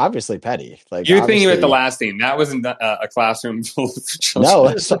 Like that, obviously petty. Like you're thinking about the last scene. That wasn't a classroom full of children.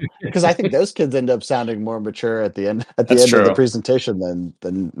 No, because I think those kids end up sounding more mature at the end of the presentation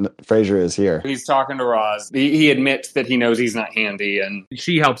than Frasier is here. He's talking to Roz. He admits admit that he knows he's not handy, and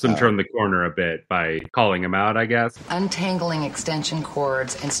She helps him turn the corner a bit by calling him out, I guess. Untangling extension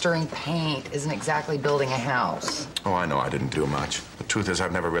cords and stirring paint isn't exactly building a house. Oh, I know I didn't do much. The truth is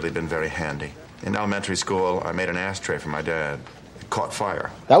I've never really been very handy. In elementary school, I made an ashtray for my dad. It caught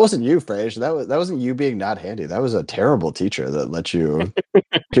fire. That wasn't you, Frage. That wasn't you being not handy. That was a terrible teacher that let you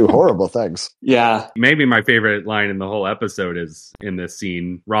do horrible things. yeah. Maybe my favorite line in the whole episode is in this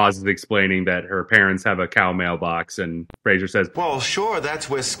scene. Roz is explaining that her parents have a cow mailbox, and Frasier says, Well, sure, that's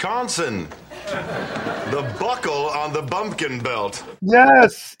Wisconsin. The buckle on the bumpkin belt.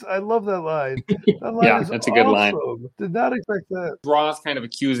 Yes, I love that line. That line Yeah, is that's a good line. awesome. Did not expect that. Ross kind of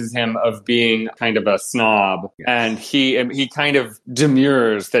accuses him of being kind of a snob, and he kind of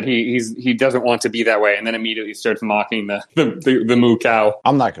demurs that he doesn't want to be that way, and then immediately starts mocking the moo cow.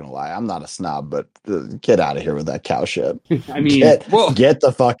 I'm not gonna lie, I'm not a snob, but get out of here with that cow shit. I mean, get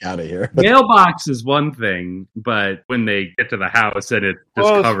the fuck out of here. Mailbox is one thing, but when they get to the house and it's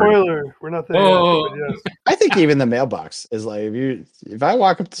just covered. Spoiler, we're not there yet, but yes. I think even the mailbox is like, if I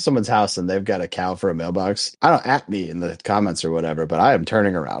walk up to someone's house and they've got a cow for a mailbox, I don't at me in the comments or whatever, but I am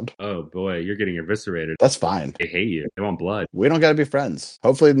turning around. Oh boy, you're getting eviscerated. That's fine. They hate you. They want blood. We don't got to be friends.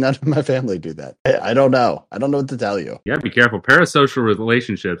 Hopefully none of my family do that. I don't know. I don't know what to tell you. Yeah, be careful. Parasocial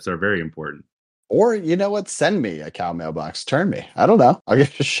relationships are very important. Or, you know what? Send me a cow mailbox. Turn me. I don't know. I'll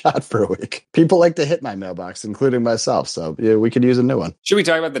get a shot for a week. People like to hit my mailbox, including myself. So yeah, we could use a new one. Should we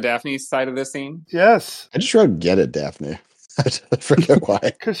talk about the Daphne side of this scene? Yes. I just wrote, get it, Daphne. I forget why.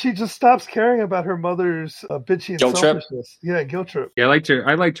 Because she just stops caring about her mother's bitchy and Guilt trip? selfishness. Yeah, guilt trip. Yeah,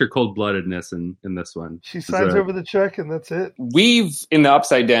 I liked your cold bloodedness in this one. She signs over the check and that's it. We've, in the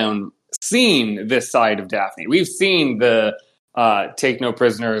Upside Down, seen this side of Daphne. We've seen the take no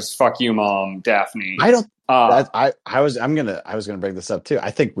prisoners, fuck you, mom, Daphne. I don't. I was gonna bring this up too.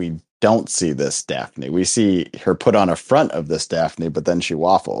 I think we don't see this Daphne. We see her put on a front of this Daphne, but then she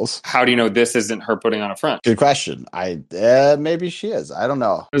waffles. How do you know this isn't her putting on a front? Good question. Maybe she is. I don't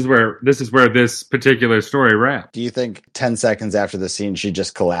know. This is where this particular story wraps. Do you think 10 seconds after the scene she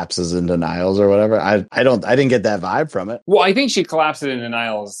just collapses in denials or whatever? I didn't get that vibe from it. Well, I think she collapsed in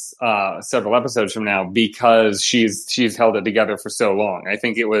denials several episodes from now because she's held it together for so long. I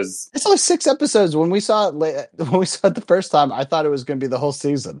think it's only 6 episodes. When we saw it the first time, I thought it was going to be the whole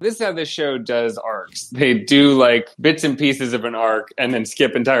season. This is how this show does arcs. They do like bits and pieces of an arc and then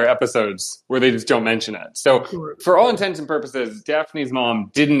skip entire episodes where they just don't mention it. So for all intents and purposes, Daphne's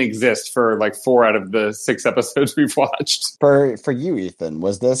mom didn't exist for like 4 out of the 6 episodes we've watched. For you, Ethan,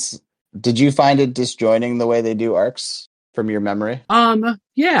 did you find it disjoining the way they do arcs from your memory?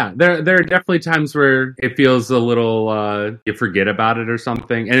 Yeah, there are definitely times where it feels a little you forget about it or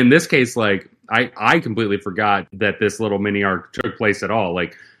something. And in this case, like I completely forgot that this little mini arc took place at all.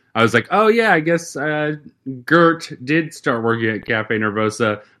 Like I was like, oh yeah, I guess Gert did start working at Cafe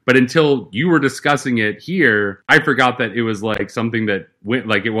Nervosa, but until you were discussing it here, I forgot that it was like something that went,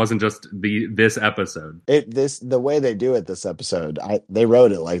 like it wasn't just this episode. The way they do it this episode, they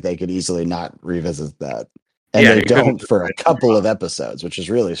wrote it like they could easily not revisit that. And yeah, they don't for a couple of episodes, which is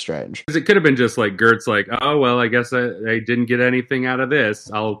really strange. Because it could have been just like Gert's like, oh, well, I guess I didn't get anything out of this.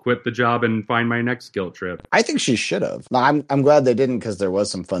 I'll quit the job and find my next guilt trip. I think she should have. No, I'm glad they didn't because there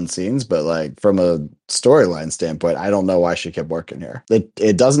was some fun scenes, but like from a storyline standpoint, I don't know why she kept working here.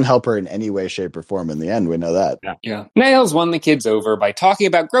 It doesn't help her in any way, shape, or form in the end. We know that. Yeah. Nails won the kids over by talking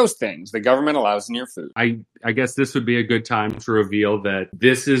about gross things the government allows in your food. I guess this would be a good time to reveal that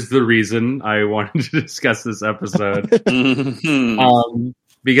this is the reason I wanted to discuss this episode.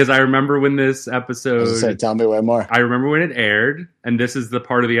 Because I remember when this episode... tell me way more. I remember when it aired, and this is the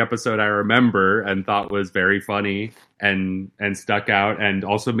part of the episode I remember and thought was very funny and stuck out and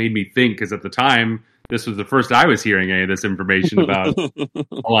also made me think, because at the time, this was the first I was hearing any of this information about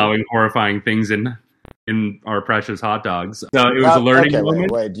allowing horrifying things in our precious hot dogs. So it was a learning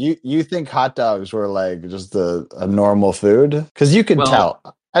moment. Wait. You think hot dogs were like just a normal food? Because you could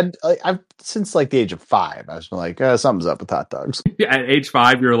tell. I've since like the age of 5, I was like, something's up with hot dogs. At age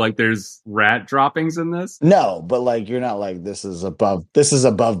 5, you're like, there's rat droppings in this? No, but like you're not like this is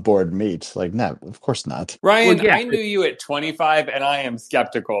above board meat. Like, no, of course not. Ryan, well, yeah. I knew you at 25, and I am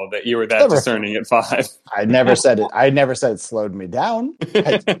skeptical that you were that discerning at 5. I never said it. I never said it slowed me down.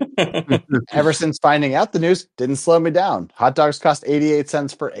 Ever since finding out the news, didn't slow me down. Hot dogs cost 88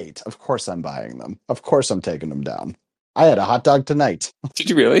 cents for 8. Of course I'm buying them. Of course I'm taking them down. I had a hot dog tonight. Did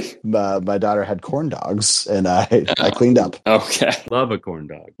you really? My daughter had corn dogs, and I cleaned up. Okay. Love a corn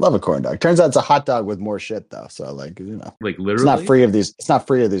dog. Love a corn dog. Turns out it's a hot dog with more shit though. So like, Like it's literally, not free of these. It's not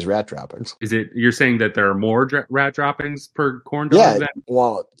free of these rat droppings. Is it? You're saying that there are more rat droppings per corn dog? Yeah. Then?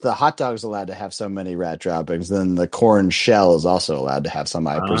 Well, the hot dog's allowed to have so many rat droppings. Then the corn shell is also allowed to have some.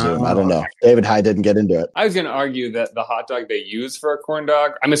 I presume. I don't know. David Hyde didn't get into it. I was going to argue that the hot dog they use for a corn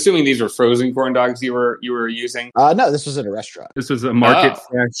dog. I'm assuming these were frozen corn dogs you were using. No, this was at a restaurant. This was a market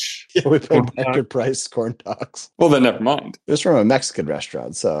fresh. Yeah, we paid market price corn dogs. Well, then never mind. It was from a Mexican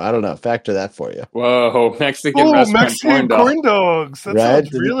restaurant, so I don't know. Factor that for you. Whoa, Mexican restaurant corn dogs. That Right?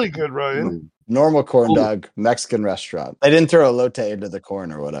 sounds really good, Ryan. Normal corn dog, Mexican restaurant. They didn't throw elote into the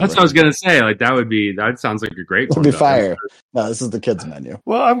corn or whatever. That's what I was gonna say. Like that sounds like a great corn It'd be dog. fire. No, this is the kids' menu.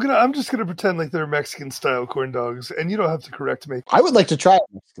 Well, I'm just gonna pretend like they're Mexican style corn dogs, and you don't have to correct me. I would like to try a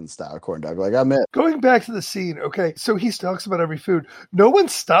Mexican style corn dog. Like I'm in. Going back to the scene, okay, so he talks about every food. No one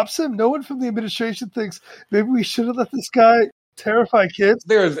stops him. No one from the administration thinks maybe we should have let this guy terrify kids.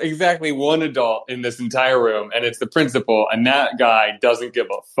 There's exactly one adult in this entire room, and it's the principal, and that guy doesn't give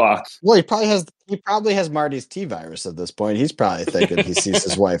a fuck. Well, he probably has Marty's T virus at this point. He's probably thinking he sees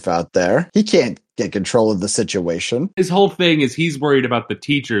his wife out there. He can't get control of the situation. His whole thing is he's worried about the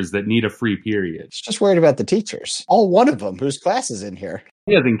teachers that need a free period. He's just worried about the teachers. All one of them whose class is in here.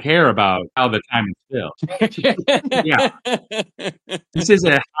 He doesn't care about how the time is filled. Yeah. This is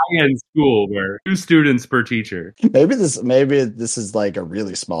a high-end school where 2 students per teacher. Maybe this is like a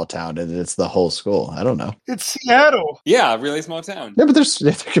really small town and it's the whole school. I don't know. It's Seattle. Yeah, really small town. Yeah, but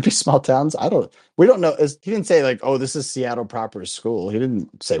there could be small towns. We don't know. He didn't say like, oh, this is Seattle proper school. He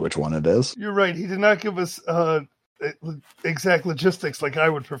didn't say which one it is. You're right. He did not give us exact logistics like I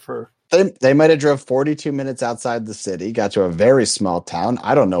would prefer. They might have drove 42 minutes outside the city, got to a very small town.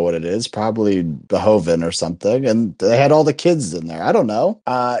 I don't know what it is, probably Behoven or something. And they had all the kids in there. I don't know.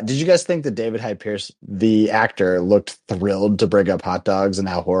 Did you guys think that David Hyde Pierce, the actor, looked thrilled to bring up hot dogs and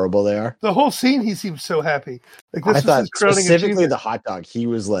how horrible they are? The whole scene, he seemed so happy. Like this I thought his crowning specifically achievement. the hot dog, he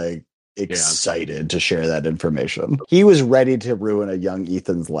was like excited to share that information. He was ready to ruin a young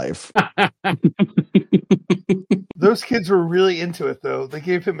Ethan's life. Those kids were really into it, though. They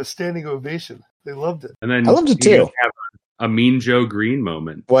gave him a standing ovation. They loved it. And then I loved it too. Have a Mean Joe Green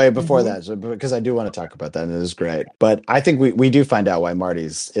moment. Way before that, because I do want to talk about that, and it is great. But I think we do find out why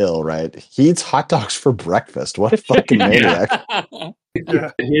Marty's ill, right? He eats hot dogs for breakfast. What a fucking maniac!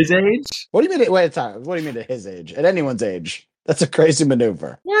 Yeah. His age? What do you mean? Wait, time. What do you mean at his age? At anyone's age? That's a crazy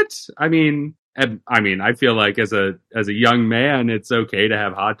maneuver. What? I mean, I feel like as a young man, it's okay to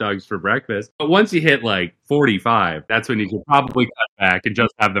have hot dogs for breakfast. But once you hit like 45, that's when you can probably cut back and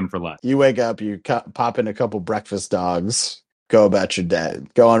just have them for lunch. You wake up, you pop in a couple breakfast dogs, go about your day,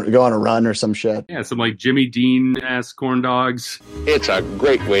 go on a run or some shit. Yeah, some like Jimmy Dean-esque corn dogs. It's a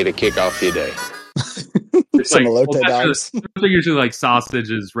great way to kick off your day. Some elote dogs. Those are usually like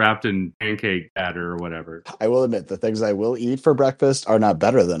sausages wrapped in pancake batter or whatever. I will admit, the things I will eat for breakfast are not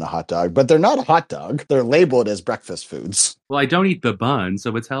better than a hot dog, but they're not a hot dog. They're labeled as breakfast foods. Well, I don't eat the bun,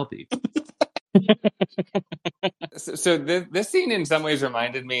 so it's healthy. So this scene in some ways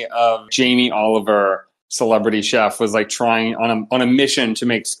reminded me of Jamie Oliver, Celebrity Chef, was like trying on a mission to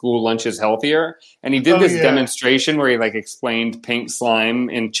make school lunches healthier, and he did this demonstration where he like explained pink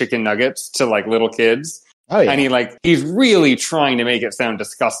slime in chicken nuggets to like little kids. Oh, yeah. And he's really trying to make it sound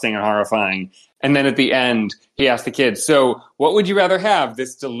disgusting and horrifying. And then at the end, he asked the kids, so what would you rather have,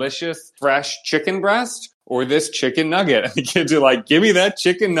 this delicious, fresh chicken breast or this chicken nugget? And the kids are like, give me that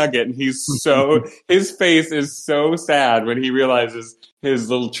chicken nugget. And his face is so sad when he realizes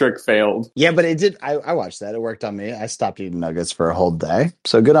his little trick failed. Yeah, but it did. I watched that. It worked on me. I stopped eating nuggets for a whole day.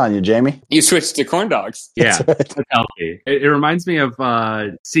 So good on you, Jamie. You switched to corn dogs. Yeah, that's healthy. It reminds me of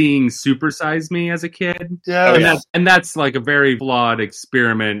seeing Super Size Me as a kid. Yeah, and that's like a very flawed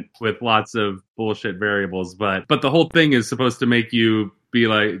experiment with lots of bullshit variables. But the whole thing is supposed to make you be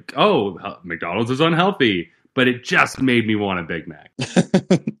like, oh, McDonald's is unhealthy. But it just made me want a Big Mac.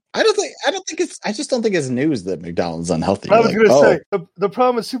 I just don't think it's news that McDonald's is unhealthy. I was going to say, the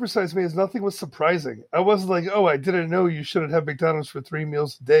problem with Super Size Me is nothing was surprising. I wasn't like, oh, I didn't know you shouldn't have McDonald's for 3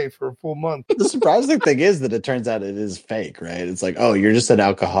 meals a day for a full month. The surprising thing is that it turns out it is fake, right? It's like, oh, you're just an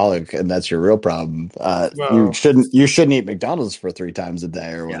alcoholic and that's your real problem. You shouldn't eat McDonald's for 3 times a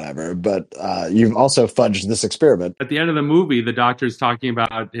day or whatever. Yeah. But you've also fudged this experiment. At the end of the movie, the doctor's talking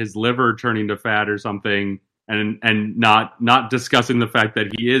about his liver turning to fat or something. And not discussing the fact that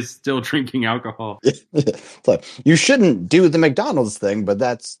he is still drinking alcohol. So you shouldn't do the McDonald's thing, but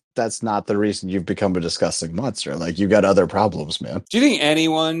that's not the reason you've become a disgusting monster. Like, you got other problems, man. Do you think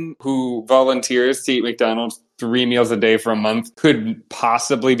anyone who volunteers to eat McDonald's 3 meals a day for a month could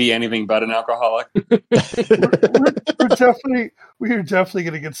possibly be anything but an alcoholic. We are definitely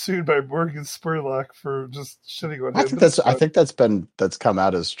going to get sued by Morgan Spurlock for just shitting on him. I think that's come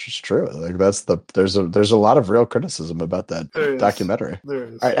out as just true. Like there's a lot of real criticism about that documentary. There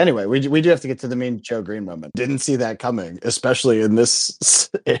is. All right. Anyway, we do have to get to the Mean Joe Green moment. Didn't see that coming, especially in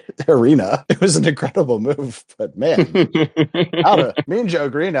this arena. It was an incredible move, but man, Mean Joe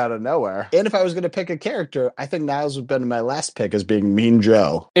Green out of nowhere. And if I was going to pick a character, I think Niles would have been my last pick as being Mean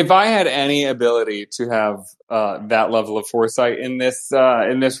Joe. If I had any ability to have that level of foresight in this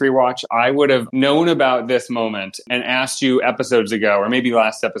rewatch, I would have known about this moment and asked you episodes ago, or maybe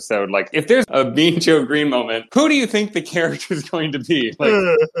last episode, like, if there's a Mean Joe Green moment, who do you think the character is going to be? Like,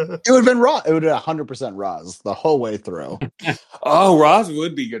 it would have been Roz. It would have been 100% Roz the whole way through. Oh, Roz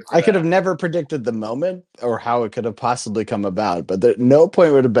would be good. I could have never predicted the moment or how it could have possibly come about, but at no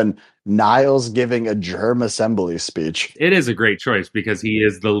point would have been Niles giving a germ assembly speech. It is a great choice because he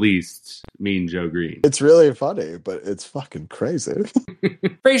is the least Mean Joe Green. It's really funny, but it's fucking crazy.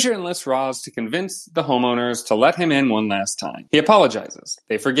 Frasier enlists Roz to convince the homeowners to let him in one last time. He apologizes.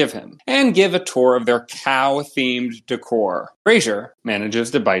 They forgive him and give a tour of their cow-themed decor. Frasier manages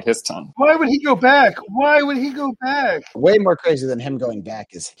to bite his tongue. Why would he go back? Way more crazy than him going back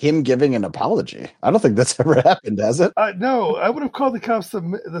is him giving an apology. I don't think that's ever happened, has it? No, I would have called the cops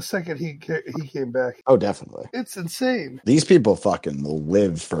the second he came back. Oh, definitely. It's insane. These people fucking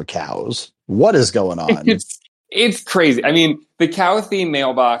live for cows. What is going on? It's crazy. I mean, the cow theme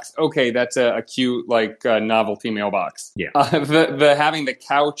mailbox. Okay, that's a cute novelty mailbox. Yeah. The having the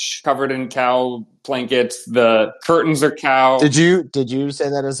couch covered in cow blankets. The curtains are cow. Did you say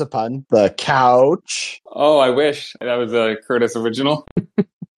that as a pun? The couch. Oh, I wish that was a Curtis original.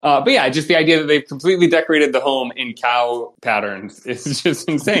 But yeah, just the idea that they've completely decorated the home in cow patterns is just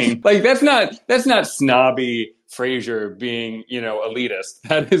insane. Like that's not snobby Frasier being, elitist.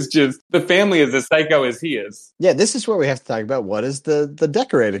 That is just, the family is as psycho as he is. Yeah, this is where we have to talk about what is the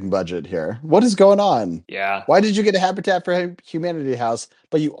decorating budget here. What is going on? Yeah. Why did you get a Habitat for Humanity house,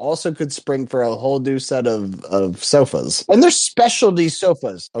 but you also could spring for a whole new set of sofas? And they're specialty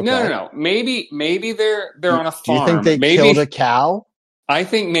sofas. Okay? No. Maybe they're on a farm. Do you think they killed a cow? I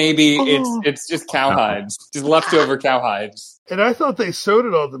think maybe it's just cowhides, just leftover cowhides. And I thought they sewed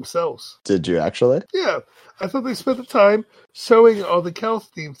it all themselves. Did you actually? Yeah. I thought they spent the time sewing all the cow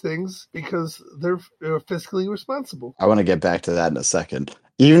theme things because they're fiscally responsible. I want to get back to that in a second.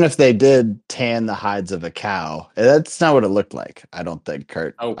 Even if they did tan the hides of a cow, that's not what it looked like. I don't think,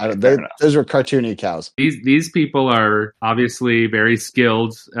 Kurt. Those were cartoony cows. These people are obviously very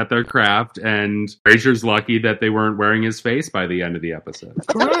skilled at their craft, and Frasier's lucky that they weren't wearing his face by the end of the episode.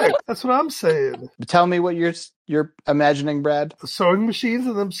 Correct. That's what I'm saying. Tell me what you're imagining, Brad. The sewing machines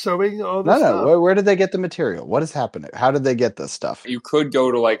and them sewing all this stuff. No. Where did they get the material? What is happening? How did they get this stuff? You could go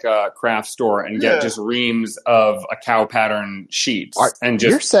to like a craft store and get just reams of a cow pattern sheets and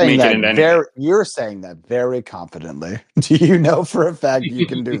just make it into anything. You're saying that very confidently. Do you know for a fact you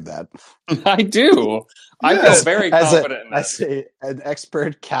can do that? I do. I feel very confident in that. I see an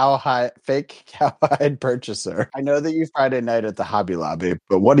expert fake cowhide purchaser. I know that you Friday night at the Hobby Lobby,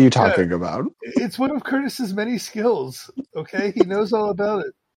 but what are you talking about? It's one of Curtis's many skills. Okay, he knows all about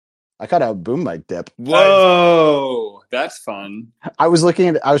it. I got a boom mic dip. Whoa, that's fun. I was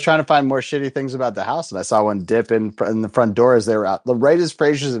trying to find more shitty things about the house, and I saw one dip in the front door as they were out. Right as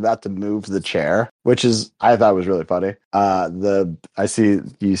Frasier's about to move the chair, which I thought was really funny.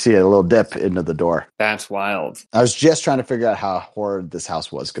 You see a little dip into the door. That's wild. I was just trying to figure out how horrid this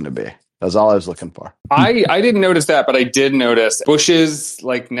house was going to be. That was all I was looking for. I didn't notice that, but I did notice bushes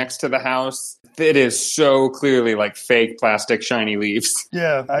like next to the house. It is so clearly like fake plastic shiny leaves.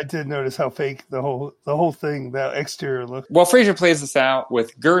 Yeah, I did notice how fake the whole thing, that exterior looked. Well, Frasier plays this out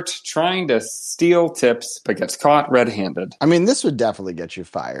with Gert trying to steal tips, but gets caught red-handed. I mean, this would definitely get you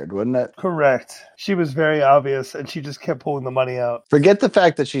fired, wouldn't it? Correct. She was very obvious, and she just kept pulling the money out. Forget the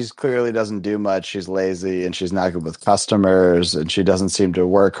fact that she's clearly doesn't do much. She's lazy, and she's not good with customers, and she doesn't seem to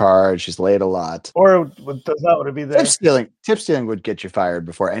work hard. She's late a lot. Or does not want to be there. Tip stealing would get you fired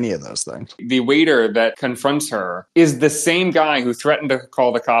before any of those things. The waiter that confronts her is the same guy who threatened to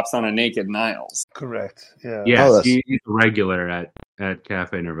call the cops on a naked Niles. Correct. Yeah. Yes, he's a regular at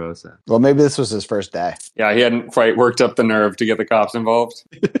Cafe Nervosa. Well, maybe this was his first day. Yeah, he hadn't quite worked up the nerve to get the cops involved.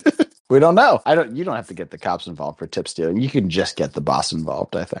 We don't know. You don't have to get the cops involved for tip stealing. You can just get the boss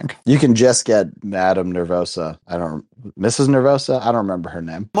involved, I think. You can just get Madame Nervosa. Mrs. Nervosa? I don't remember her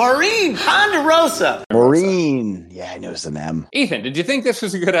name. Maureen Ponderosa. Maureen. Yeah, I know it's an M. Ethan, did you think this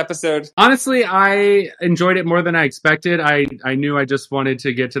was a good episode? Honestly, I enjoyed it more than I expected. I knew I just wanted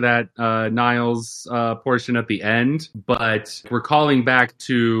to get to that Niles portion at the end, but recalling back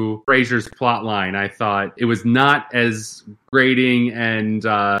to Frasier's plot line, I thought it was not as grating and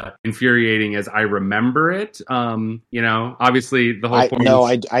infuriating as I remember it. Obviously the whole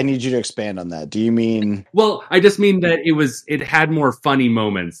point. I need you to expand on that. Do you mean? Well, I just mean that it had more funny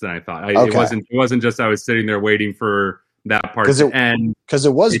moments than I thought. It wasn't just I was sitting there waiting for that part to end, because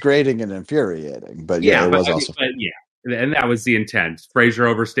it was grating and infuriating. But yeah, it was also. But yeah. And that was the intent.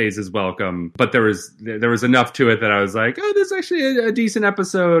 Frasier overstays his welcome, but there was enough to it that I was like, oh, this is actually a decent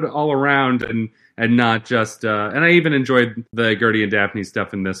episode all around, and not just. And I even enjoyed the Gertie and Daphne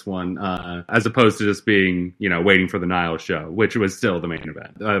stuff in this one, as opposed to just being waiting for the Nile show, which was still the main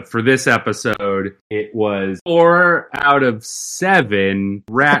event. For this episode, it was 4 out of 7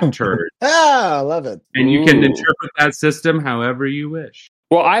 rat turds. I love it. And you can interpret that system however you wish.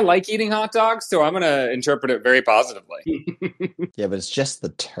 Well, I like eating hot dogs, so I'm going to interpret it very positively. Yeah, but it's just the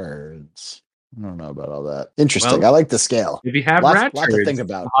turds. I don't know about all that. Interesting. Well, I like the scale. If you have lots turds, to think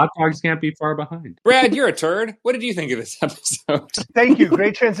about. Hot dogs can't be far behind. Brad, you're a turd. What did you think of this episode? Thank you.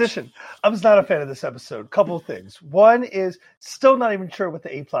 Great transition. I was not a fan of this episode. Couple of things. One is still not even sure what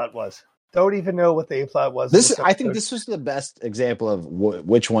the A-plot was. Don't even know what the A-plot was. I think this was the best example of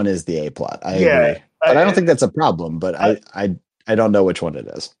which one is the A-plot. I agree. But I don't think that's a problem, but I don't know which one it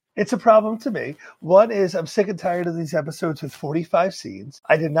is. It's a problem to me. One is I'm sick and tired of these episodes with 45 scenes.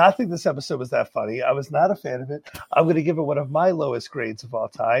 I did not think this episode was that funny. I was not a fan of it. I'm going to give it one of my lowest grades of all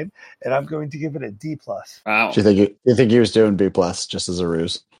time, and I'm going to give it a D+. Wow. Do you think he was doing B+ just as a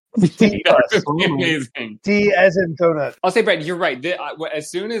ruse? D+. Amazing. D as in donut. I'll say, Brad, you're right.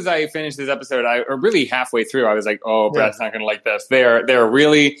 As soon as I finished this episode, or really halfway through, I was like, oh, Brad's not going to like this. They're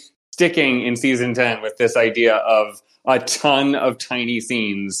really sticking in season 10 with this idea of a ton of tiny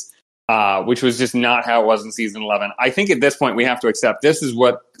scenes, which was just not how it was in season 11. I think at this point we have to accept this is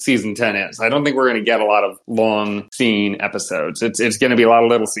what season 10 is. I don't think we're going to get a lot of long scene episodes. It's going to be a lot of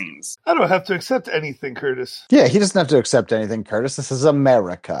little scenes. I don't have to accept anything, Curtis. Yeah, he doesn't have to accept anything, Curtis. This is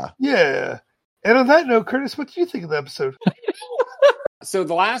America. Yeah. And on that note, Curtis, what do you think of the episode? So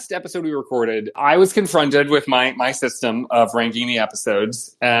the last episode we recorded, I was confronted with my system of ranking the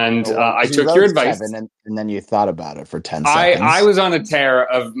episodes, and I took your advice. 7 and then you thought about it for 10 seconds. I was on a tear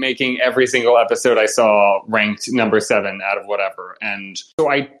of making every single episode I saw ranked number 7 out of whatever. And so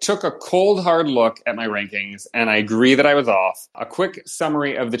I took a cold, hard look at my rankings, and I agree that I was off. A quick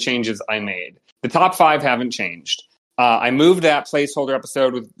summary of the changes I made. The top 5 haven't changed. I moved that placeholder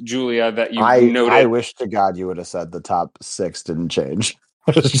episode with Julia that you noted. I wish to God you would have said the top 6 didn't change.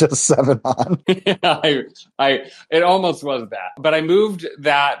 It was just 7 on. It almost was that. But I moved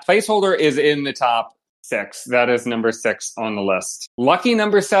that. Placeholder is in the top 6. That is number 6 on the list. Lucky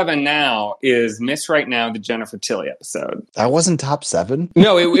number 7 now is Miss Right Now, the Jennifer Tilly episode. That wasn't top 7?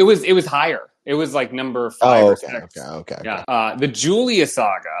 No, it was higher. It was like number 5 or 6. Okay. Yeah. The Julia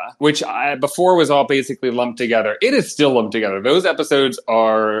saga, which before was all basically lumped together. It is still lumped together. Those episodes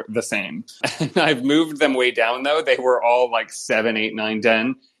are the same. And I've moved them way down, though. They were all like 7, 8, 9,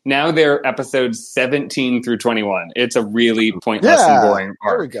 10. Now they're episodes 17 through 21. It's a really pointless and boring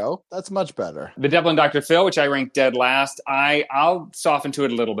arc. There we go. That's much better. The Devil and Dr. Phil, which I ranked dead last, I'll soften to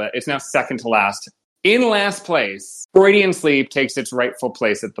it a little bit. It's now second to last. In last place, Freudian Sleep takes its rightful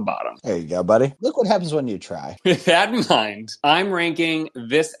place at the bottom. There you go, buddy. Look what happens when you try. With that in mind, I'm ranking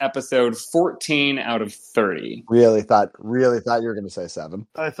this episode 14 out of 30. Really thought you were going to say 7.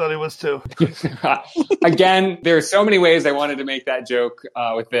 I thought it was too. Again, there are so many ways I wanted to make that joke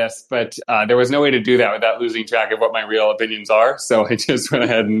with this, but there was no way to do that without losing track of what my real opinions are. So I just went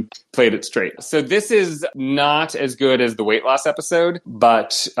ahead and played it straight. So this is not as good as the weight loss episode,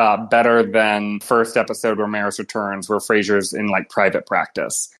 but better than first episode where Maris returns, where Frasier's in like private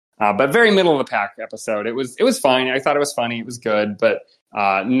practice. But very middle of the pack episode. It was fine. I thought it was funny. It was good, but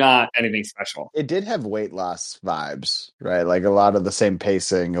not anything special. It did have weight loss vibes, right? Like a lot of the same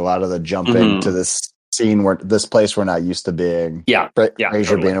pacing, a lot of the jumping to this scene where this place we're not used to being. Frasier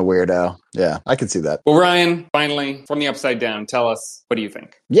totally. Being a weirdo. Yeah, I could see that. Well, Ryan, finally, from the Upside Down, tell us, what do you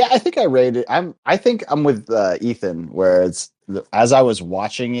think? Yeah, I think I rated. I think I'm with Ethan, where as I was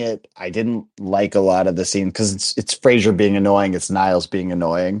watching it, I didn't like a lot of the scene because it's Frasier being annoying, it's Niles being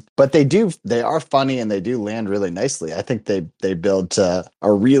annoying, but they are funny and they do land really nicely. I think they build to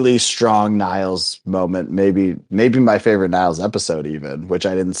a really strong Niles moment, maybe my favorite Niles episode even, which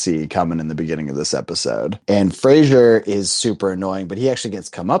I didn't see coming in the beginning of this episode. And Frasier is super annoying, but he actually gets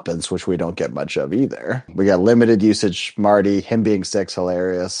comeuppance, which we don't get much of either. We got limited usage Marty, him being sick's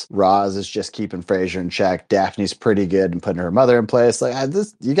hilarious. Roz is just keeping Frasier in check. Daphne's pretty good and putting her mother in place.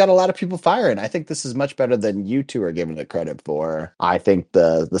 You got a lot of people firing. I think this is much better than you two are giving it credit for. I think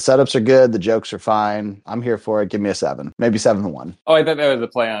the setups are good. The jokes are fine. I'm here for it. Give me a 7, maybe 7-1. Oh, I thought that was a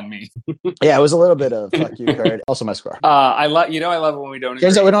play on me. Yeah, it was a little bit of fuck you, Kurt. Also my score. I love when we don't.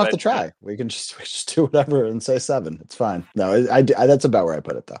 Turns agree, out we don't have to try. We can just do whatever and say 7. It's fine. No, I that's about where I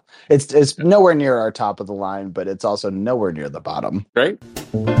put it though. It's nowhere near our top of the line, but it's also nowhere near the bottom. Right.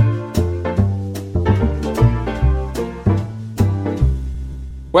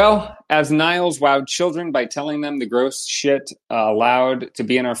 Well, as Niles wowed children by telling them the gross shit allowed to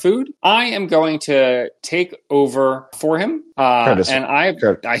be in our food, I am going to take over for him. Curtis, and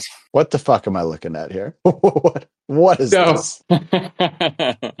Kurt, what the fuck am I looking at here? What is this?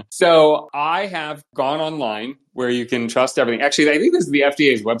 So I have gone online where you can trust everything. Actually, I think this is the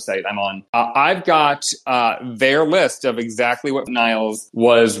FDA's website I'm on. I've got their list of exactly what Niles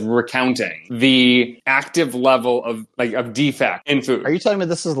was recounting. The active level of defect in food. Are you telling me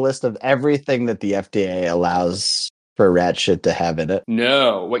this is a list of everything that the FDA allows for rat shit to have in it?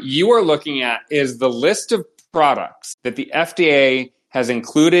 No. What you are looking at is the list of products that the FDA has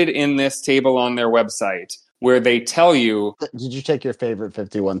included in this table on their website, where they tell you. Did you take your favorite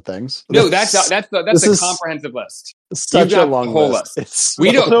 51 things? No, that's a comprehensive list. Such a long list. It's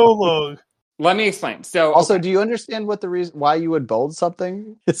so long. Let me explain. So, also, do you understand what the reason why you would bold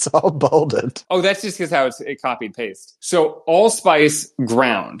something? It's all bolded. Oh, that's just because how it's copied paste. So, allspice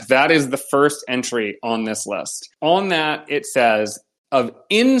ground. That is the first entry on this list. On that, it says of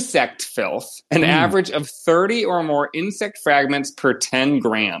insect filth, an average of 30 or more insect fragments per 10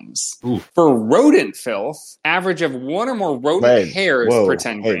 grams. Ooh. For rodent filth, average of 1 or more rodent hairs per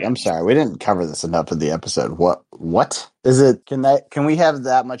 10 grams. I'm sorry, we didn't cover this enough in the episode. What is it? Can we have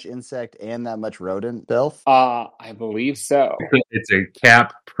that much insect and that much rodent filth? I believe so. It's a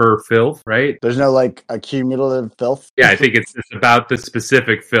cap per filth, right? There's no accumulative filth. Yeah, I think it's about the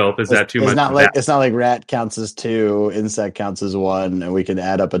specific filth. Is that too much? It's not like rat counts as 2, insect counts as 1, and we can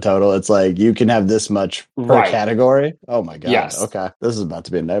add up a total. It's like you can have this much per category. Oh my god! Yes. Okay, this is about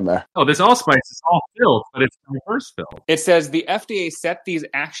to be a nightmare. Oh, this allspice is all filth, but it's diverse filth. It says the FDA set these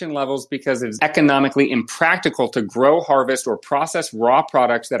action levels because it's economically impractical to grow, harvest, or process raw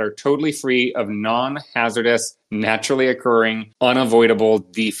products that are totally free of non-hazardous, naturally occurring, unavoidable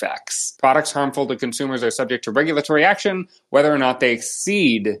defects. Products harmful to consumers are subject to regulatory action, whether or not they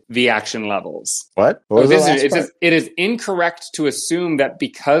exceed the action levels. What? It says it is incorrect to assume that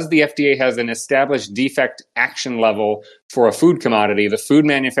because the FDA has an established defect action level for a food commodity, the food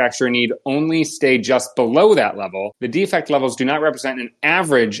manufacturer need only stay just below that level. The defect levels do not represent an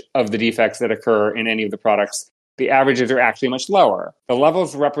average of the defects that occur in any of the products. The averages are actually much lower. The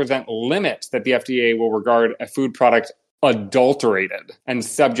levels represent limits that the FDA will regard a food product adulterated and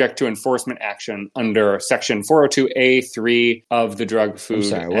subject to enforcement action under Section 402A3 of the Drug, Food, I'm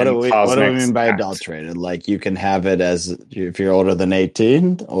sorry, and what do we mean by Act. adulterated? Like you can have it as if you're older than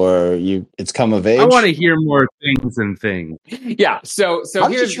 18, or it's come of age? I want to hear more things and things. Yeah, so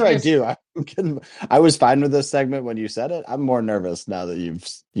I'm just sure I do. I was fine with this segment when you said it. I'm more nervous now that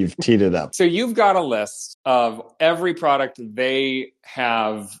you've teed it up. So you've got a list of every product they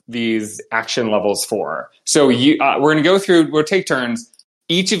have these action levels for. So we're going to go through, we'll take turns.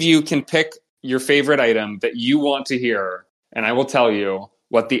 Each of you can pick your favorite item that you want to hear, and I will tell you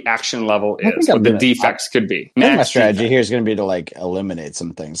what the action level is, what the defects could be. I think my strategy here is going to be to eliminate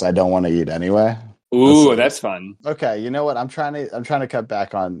some things I don't want to eat anyway. Ooh, that's fun. Okay, you know what? I'm trying to cut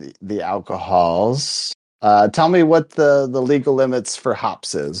back on the alcohols. Tell me what the legal limits for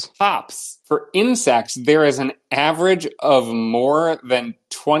hops is. Hops. For insects, there is an average of more than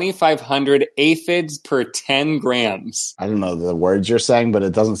 2,500 aphids per 10 grams. I don't know the words you're saying, but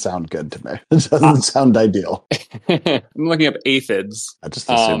it doesn't sound good to me. It doesn't sound ideal. I'm looking up aphids. I just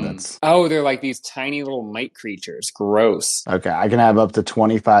assume that's... Oh, they're like these tiny little mite creatures. Gross. Okay, I can have up to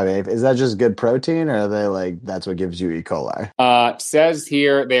 25 aphids. Is that just good protein, or are they that's what gives you E. coli? Says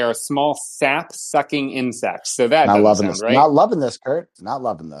here they are small sap-sucking insects. So that not doesn't loving sound this. right. Not loving this, Kurt. Not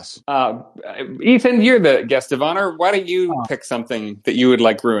loving this. Ethan, you're the guest of honor. Why don't you pick something that you would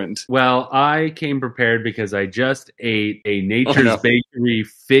like ruined? Well, I came prepared because I just ate a Nature's Bakery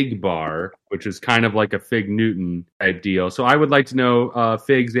fig bar, which is kind of like a Fig Newton type deal. So I would like to know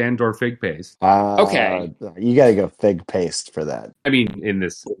figs and or fig paste. Okay. You got to go fig paste for that. I mean, in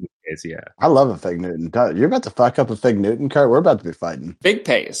this case, yeah. I love a Fig Newton. You're about to fuck up a Fig Newton cart. We're about to be fighting. Fig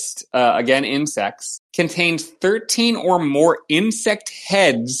paste, again, insects, contains 13 or more insect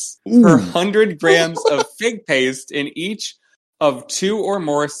heads per 100 grams of fig paste in each of 2 or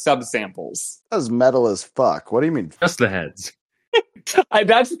more subsamples. That's metal as fuck. What do you mean? Just the heads.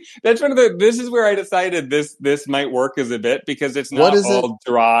 That's one of the. This is where I decided this might work as a bit because it's not all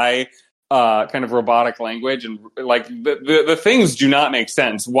dry, kind of robotic language, and like the things do not make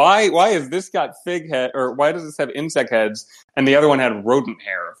sense. Why has this got fig head, or why does this have insect heads and the other one had rodent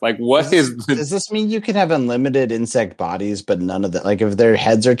hair? Like, what is? Does this mean you can have unlimited insect bodies, but none of that? Like, if their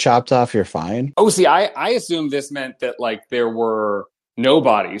heads are chopped off, you're fine. Oh, see, I assumed this meant that like there were no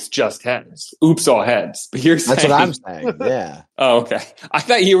bodies, just heads. Oops, all heads. But you're saying... That's what I'm saying, yeah. Oh, okay. I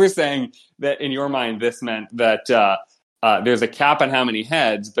thought you were saying that in your mind this meant that there's a cap on how many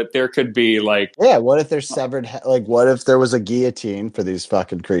heads, but there could be like... Yeah, what if there's severed... Like, what if there was a guillotine for these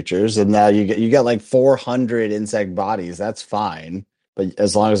fucking creatures, and now you get like 400 insect bodies? That's fine, but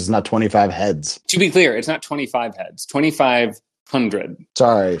as long as it's not 25 heads. To be clear, it's not 25 heads. 2,500.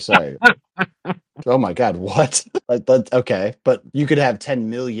 Sorry. Oh my god, what? Okay, but you could have 10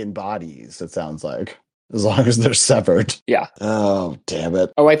 million bodies, it sounds like, as long as they're severed. Yeah. Oh, damn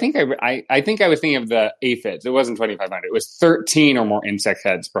it. Oh, I think I think I was thinking of the aphids. It wasn't 2,500. It was 13 or more insect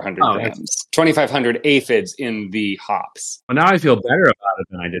heads per 100 grams. 2,500 aphids in the hops. Well, now I feel better about it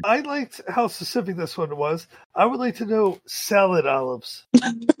than I did. I liked how specific this one was. I would like to know salad olives.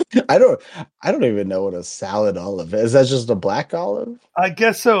 I don't even know what a salad olive is. Is that just a black olive? I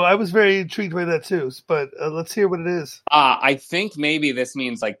guess so. I was very intrigued by that too. But let's hear what it is. I think maybe this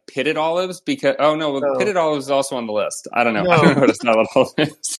means like pitted olives because pitted olives is also on the list. I don't know. No. I don't know what a salad olive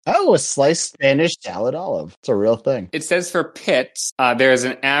is. Oh, a sliced Spanish salad olive. It's a real thing. It says for pits, there is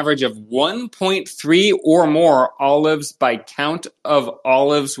an average of 1.3 or more olives by count of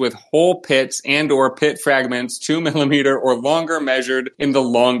olives with whole pits and or pit fragments 2 millimeter or longer measured in the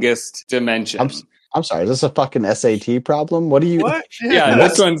longest dimension. I'm sorry, is this a fucking SAT problem? What do you... What? Yeah,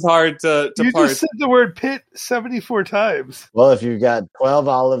 this one's hard to you parse. just said the word pit 74 times. Well, if you've got 12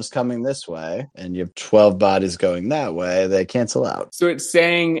 olives coming this way and you have 12 bodies going that way, they cancel out. So it's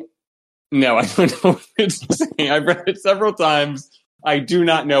saying... No, I don't know what it's saying. I've read it several times. I do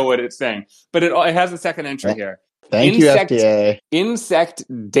not know what it's saying. But it has a second entry here. Thank you, FDA. Insect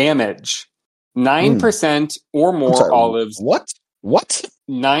damage. 9% or more olives. What?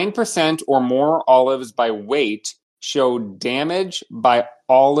 9% or more olives by weight show damage by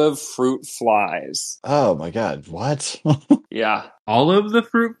olive fruit flies. Oh my god, what? Yeah. All of the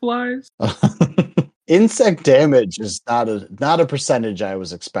fruit flies? Insect damage is not a percentage I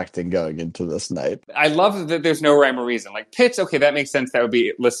was expecting going into this night. I love that there's no rhyme or reason. Like pits, okay, that makes sense. That would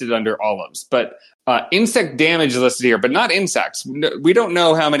be listed under olives. But insect damage is listed here, but not insects. We don't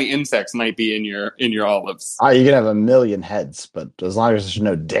know how many insects might be in your olives. You can have 1 million heads, but as long as there's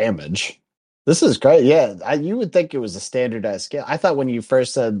no damage. This is great. Yeah, you would think it was a standardized scale. I thought when you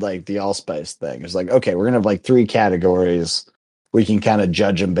first said like the allspice thing, it was like, okay, we're gonna have like 3 categories. We can kind of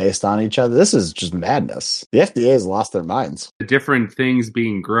judge them based on each other. This is just madness. The FDA has lost their minds. The different things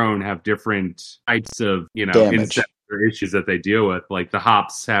being grown have different types of, insect or issues that they deal with, like the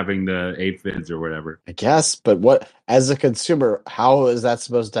hops having the aphids or whatever. I guess, but what, as a consumer, how is that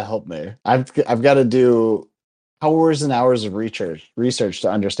supposed to help me? I've got to do hours and hours of research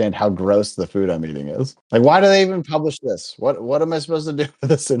to understand how gross the food I'm eating is. Like, why do they even publish this? What am I supposed to do with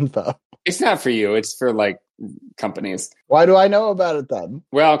this info? It's not for you. It's for like companies. Why do I know about it then?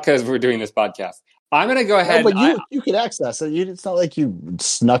 Well, because we're doing this podcast. I'm going to go ahead. No, but you could access it. It's not like you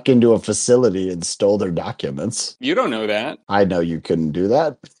snuck into a facility and stole their documents. You don't know that. I know you couldn't do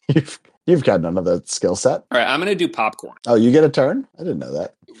that. You've got none of that skill set. All right, I'm going to do popcorn. Oh, you get a turn? I didn't know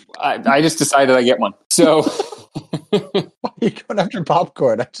that. I just decided I get one. So... Why are you going after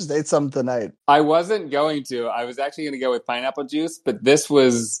popcorn? I just ate some tonight. I wasn't going to. I was actually going to go with pineapple juice, but this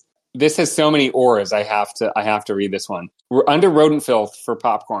has so many ors. I have to read this one. We're under rodent filth for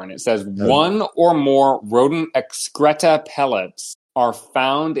popcorn. It says 1 or more rodent excreta pellets are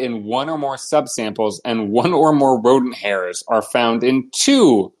found in 1 or more subsamples, and 1 or more rodent hairs are found in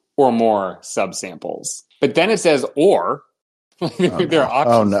 2 or more subsamples. But then it says or. There are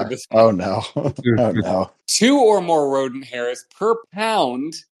options for this one. Oh no. 2 or more rodent hairs per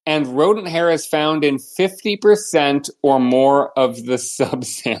pound and rodent hair is found in 50% or more of the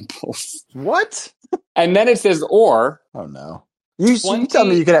subsamples. What? And then it says, or... Oh, no. You tell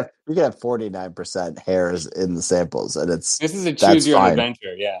me you could have 49% hairs in the samples, and this is a choose your own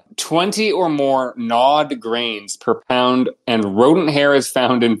adventure, yeah. 20 or more gnawed grains per pound, and rodent hair is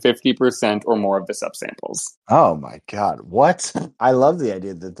found in 50% or more of the subsamples. Oh my God. What? I love the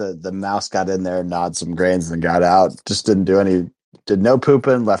idea that the mouse got in there, gnawed some grains, and got out. Just did no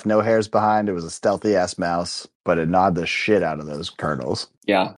pooping, left no hairs behind. It was a stealthy ass mouse, but it gnawed the shit out of those kernels.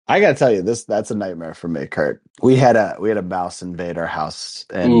 Yeah. I gotta tell you, that's a nightmare for me, Kurt. We had a mouse invade our house,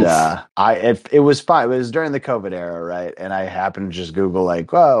 and it was fine. It was during the COVID era, right? And I happened to just Google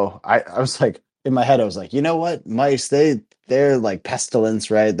like, whoa. I was like, in my head, I was like, you know what? Mice, they're like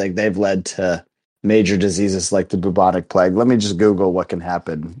pestilence, right? Like they've led to major diseases like the bubonic plague. Let me just Google what can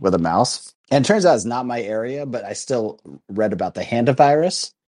happen with a mouse. And it turns out it's not my area, but I still read about the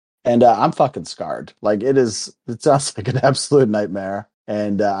hantavirus, and I'm fucking scarred. Like it sounds like an absolute nightmare.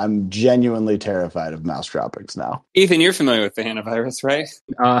 And I'm genuinely terrified of mouse droppings now. Ethan, you're familiar with the hantavirus, right?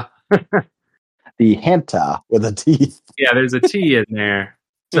 The hanta with a T. Yeah, there's a T in there.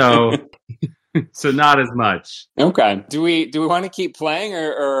 So so not as much. Okay. Do we want to keep playing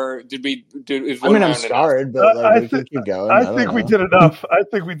or did we do? I mean, I'm scarred, but like, we can keep going. I think we did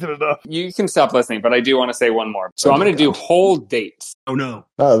enough. You can stop listening, but I do want to say one more. So I'm going to do whole dates. Oh no.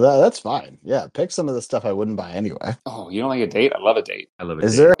 Oh, that's fine. Yeah, pick some of the stuff I wouldn't buy anyway. Oh, you don't like a date? I love a date. I love a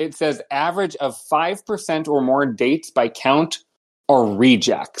Is date. there? It says average of 5% or more dates by count or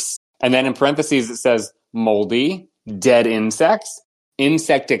rejects. And then in parentheses, it says moldy, dead insects,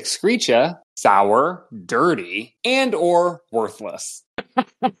 insect excreta, sour, dirty, and or worthless.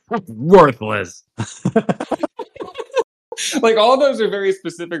 Worthless. Like all those are very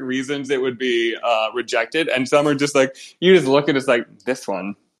specific reasons it would be rejected. And some are just like, you just look at it's like, this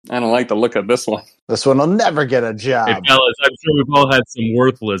one. I don't like the look of this one. This one will never get a job. Hey, fellas, I'm sure we've all had some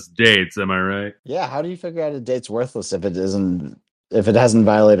worthless dates. Am I right? Yeah, how do you figure out a date's worthless if it hasn't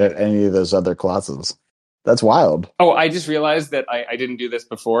violated any of those other clauses? That's wild. Oh, I just realized that I didn't do this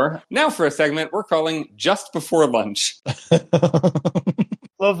before. Now for a segment we're calling Just Before Lunch.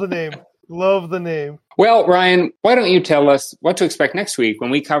 Love the name. Love the name. Well, Ryan, why don't you tell us what to expect next week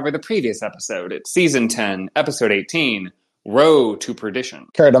when we cover the previous episode? It's Season 10, Episode 18, Road to Perdition.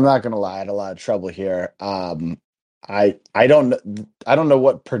 Kurt, I'm not going to lie. I had a lot of trouble here. I don't know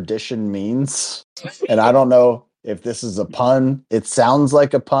what perdition means, and I don't know if this is a pun. It sounds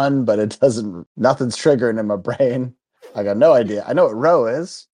like a pun, but it doesn't. Nothing's triggering in my brain. I got no idea. I know what roe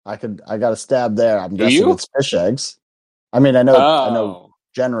is. I got a stab there. I'm guessing it's fish eggs. I mean, I know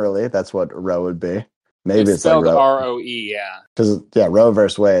generally that's what roe would be. Maybe it's spelled like ROE, yeah. Because Roe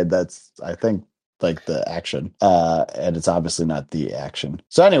versus Wade. That's I think like the action, and it's obviously not the action.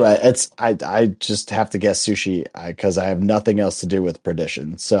 So anyway, I just have to guess sushi because I have nothing else to do with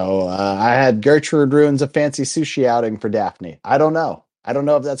perdition. So I had Gertrude ruins a fancy sushi outing for Daphne. I don't know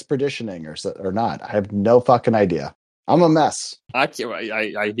if that's perditioning or not. I have no fucking idea. I'm a mess. I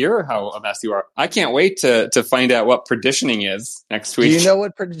hear how a mess you are. I can't wait to find out what perditioning is next week. Do you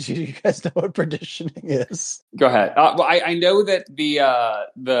guys know what perditioning is? Go ahead. Well, I know that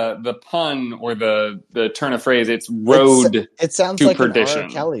the pun or the turn of phrase, it's road. It sounds to like perdition. an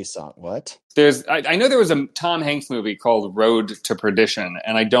R. Kelly song. What? I know there was a Tom Hanks movie called Road to Perdition,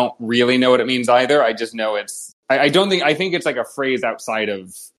 and I don't really know what it means either. I just know it's. I think it's like a phrase outside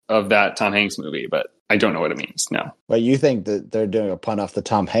of that Tom Hanks movie, but I don't know what it means. No. Well, you think that they're doing a pun off the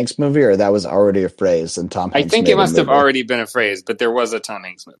Tom Hanks movie, or that was already a phrase and Tom Hanks? I think it must have already been a phrase, but there was a Tom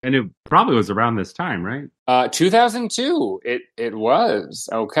Hanks movie, and it probably was around this time, right? 2002. It was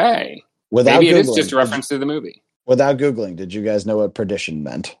okay. Maybe it is just a reference to the movie. Without Googling, did you guys know what perdition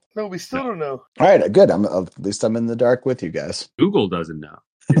meant? No, we still don't know. All right, good. At least I'm in the dark with you guys. Google doesn't know.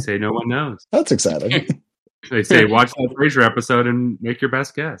 They say no one knows. That's exciting. They say watch that Frasier episode and make your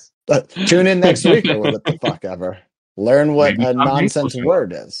best guess. Tune in next week or what the fuck ever. Learn what a nonsense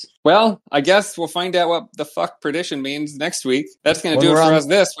word is. Well, I guess we'll find out what the fuck perdition means next week. That's going to do it for us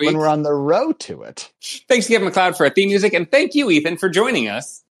this week. When we're on the road to it. Thanks to Kevin MacLeod for our theme music, and thank you, Ethan, for joining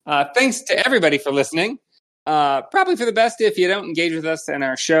us. Thanks to everybody for listening. Probably for the best if you don't engage with us in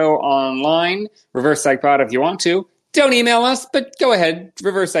our show online. Reverse Psych Pod if you want to. Don't email us, but go ahead,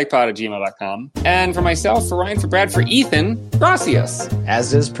 reversepsychpod@gmail.com. And for myself, for Ryan, for Brad, for Ethan, gracias.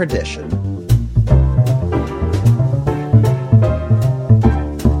 As is perdition.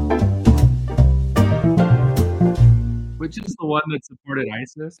 Which is the one that supported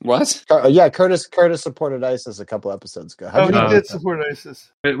ISIS? What? Yeah, Curtis supported ISIS a couple episodes ago. How'd Oh, you know he did that? support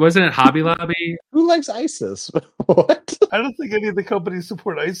ISIS. But wasn't it Hobby Lobby? Who likes ISIS? What? I don't think any of the companies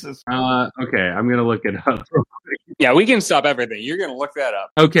support ISIS. Okay, I'm gonna look it up. Yeah, we can stop everything. You're going to look that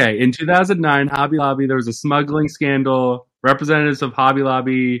up. Okay, in 2009, Hobby Lobby, there was a smuggling scandal. Representatives of Hobby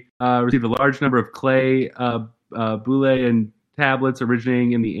Lobby received a large number of clay, boule, and tablets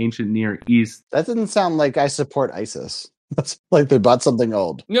originating in the ancient Near East. That didn't sound like I support ISIS. That's like they bought something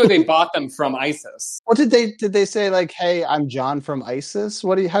old. No, they bought them from ISIS. What did they say? Like, hey, I'm John from ISIS.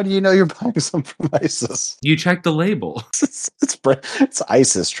 How do you know you're buying some from ISIS? You check the label. It's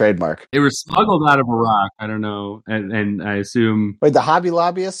ISIS trademark. They were smuggled out of Iraq. I don't know, and I assume Wait, the Hobby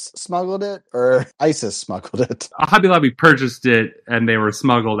Lobbyists smuggled it, or ISIS smuggled it? Hobby Lobby purchased it, and they were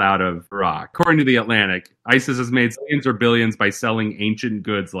smuggled out of Iraq. According to the Atlantic, ISIS has made millions or billions by selling ancient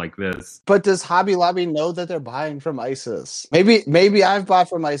goods like this. But does Hobby Lobby know that they're buying from ISIS? Maybe I've bought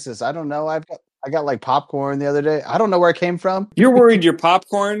from ISIS. I don't know. I got like popcorn the other day. I don't know where it came from. You're worried your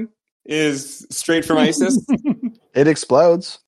popcorn is straight from ISIS? It explodes.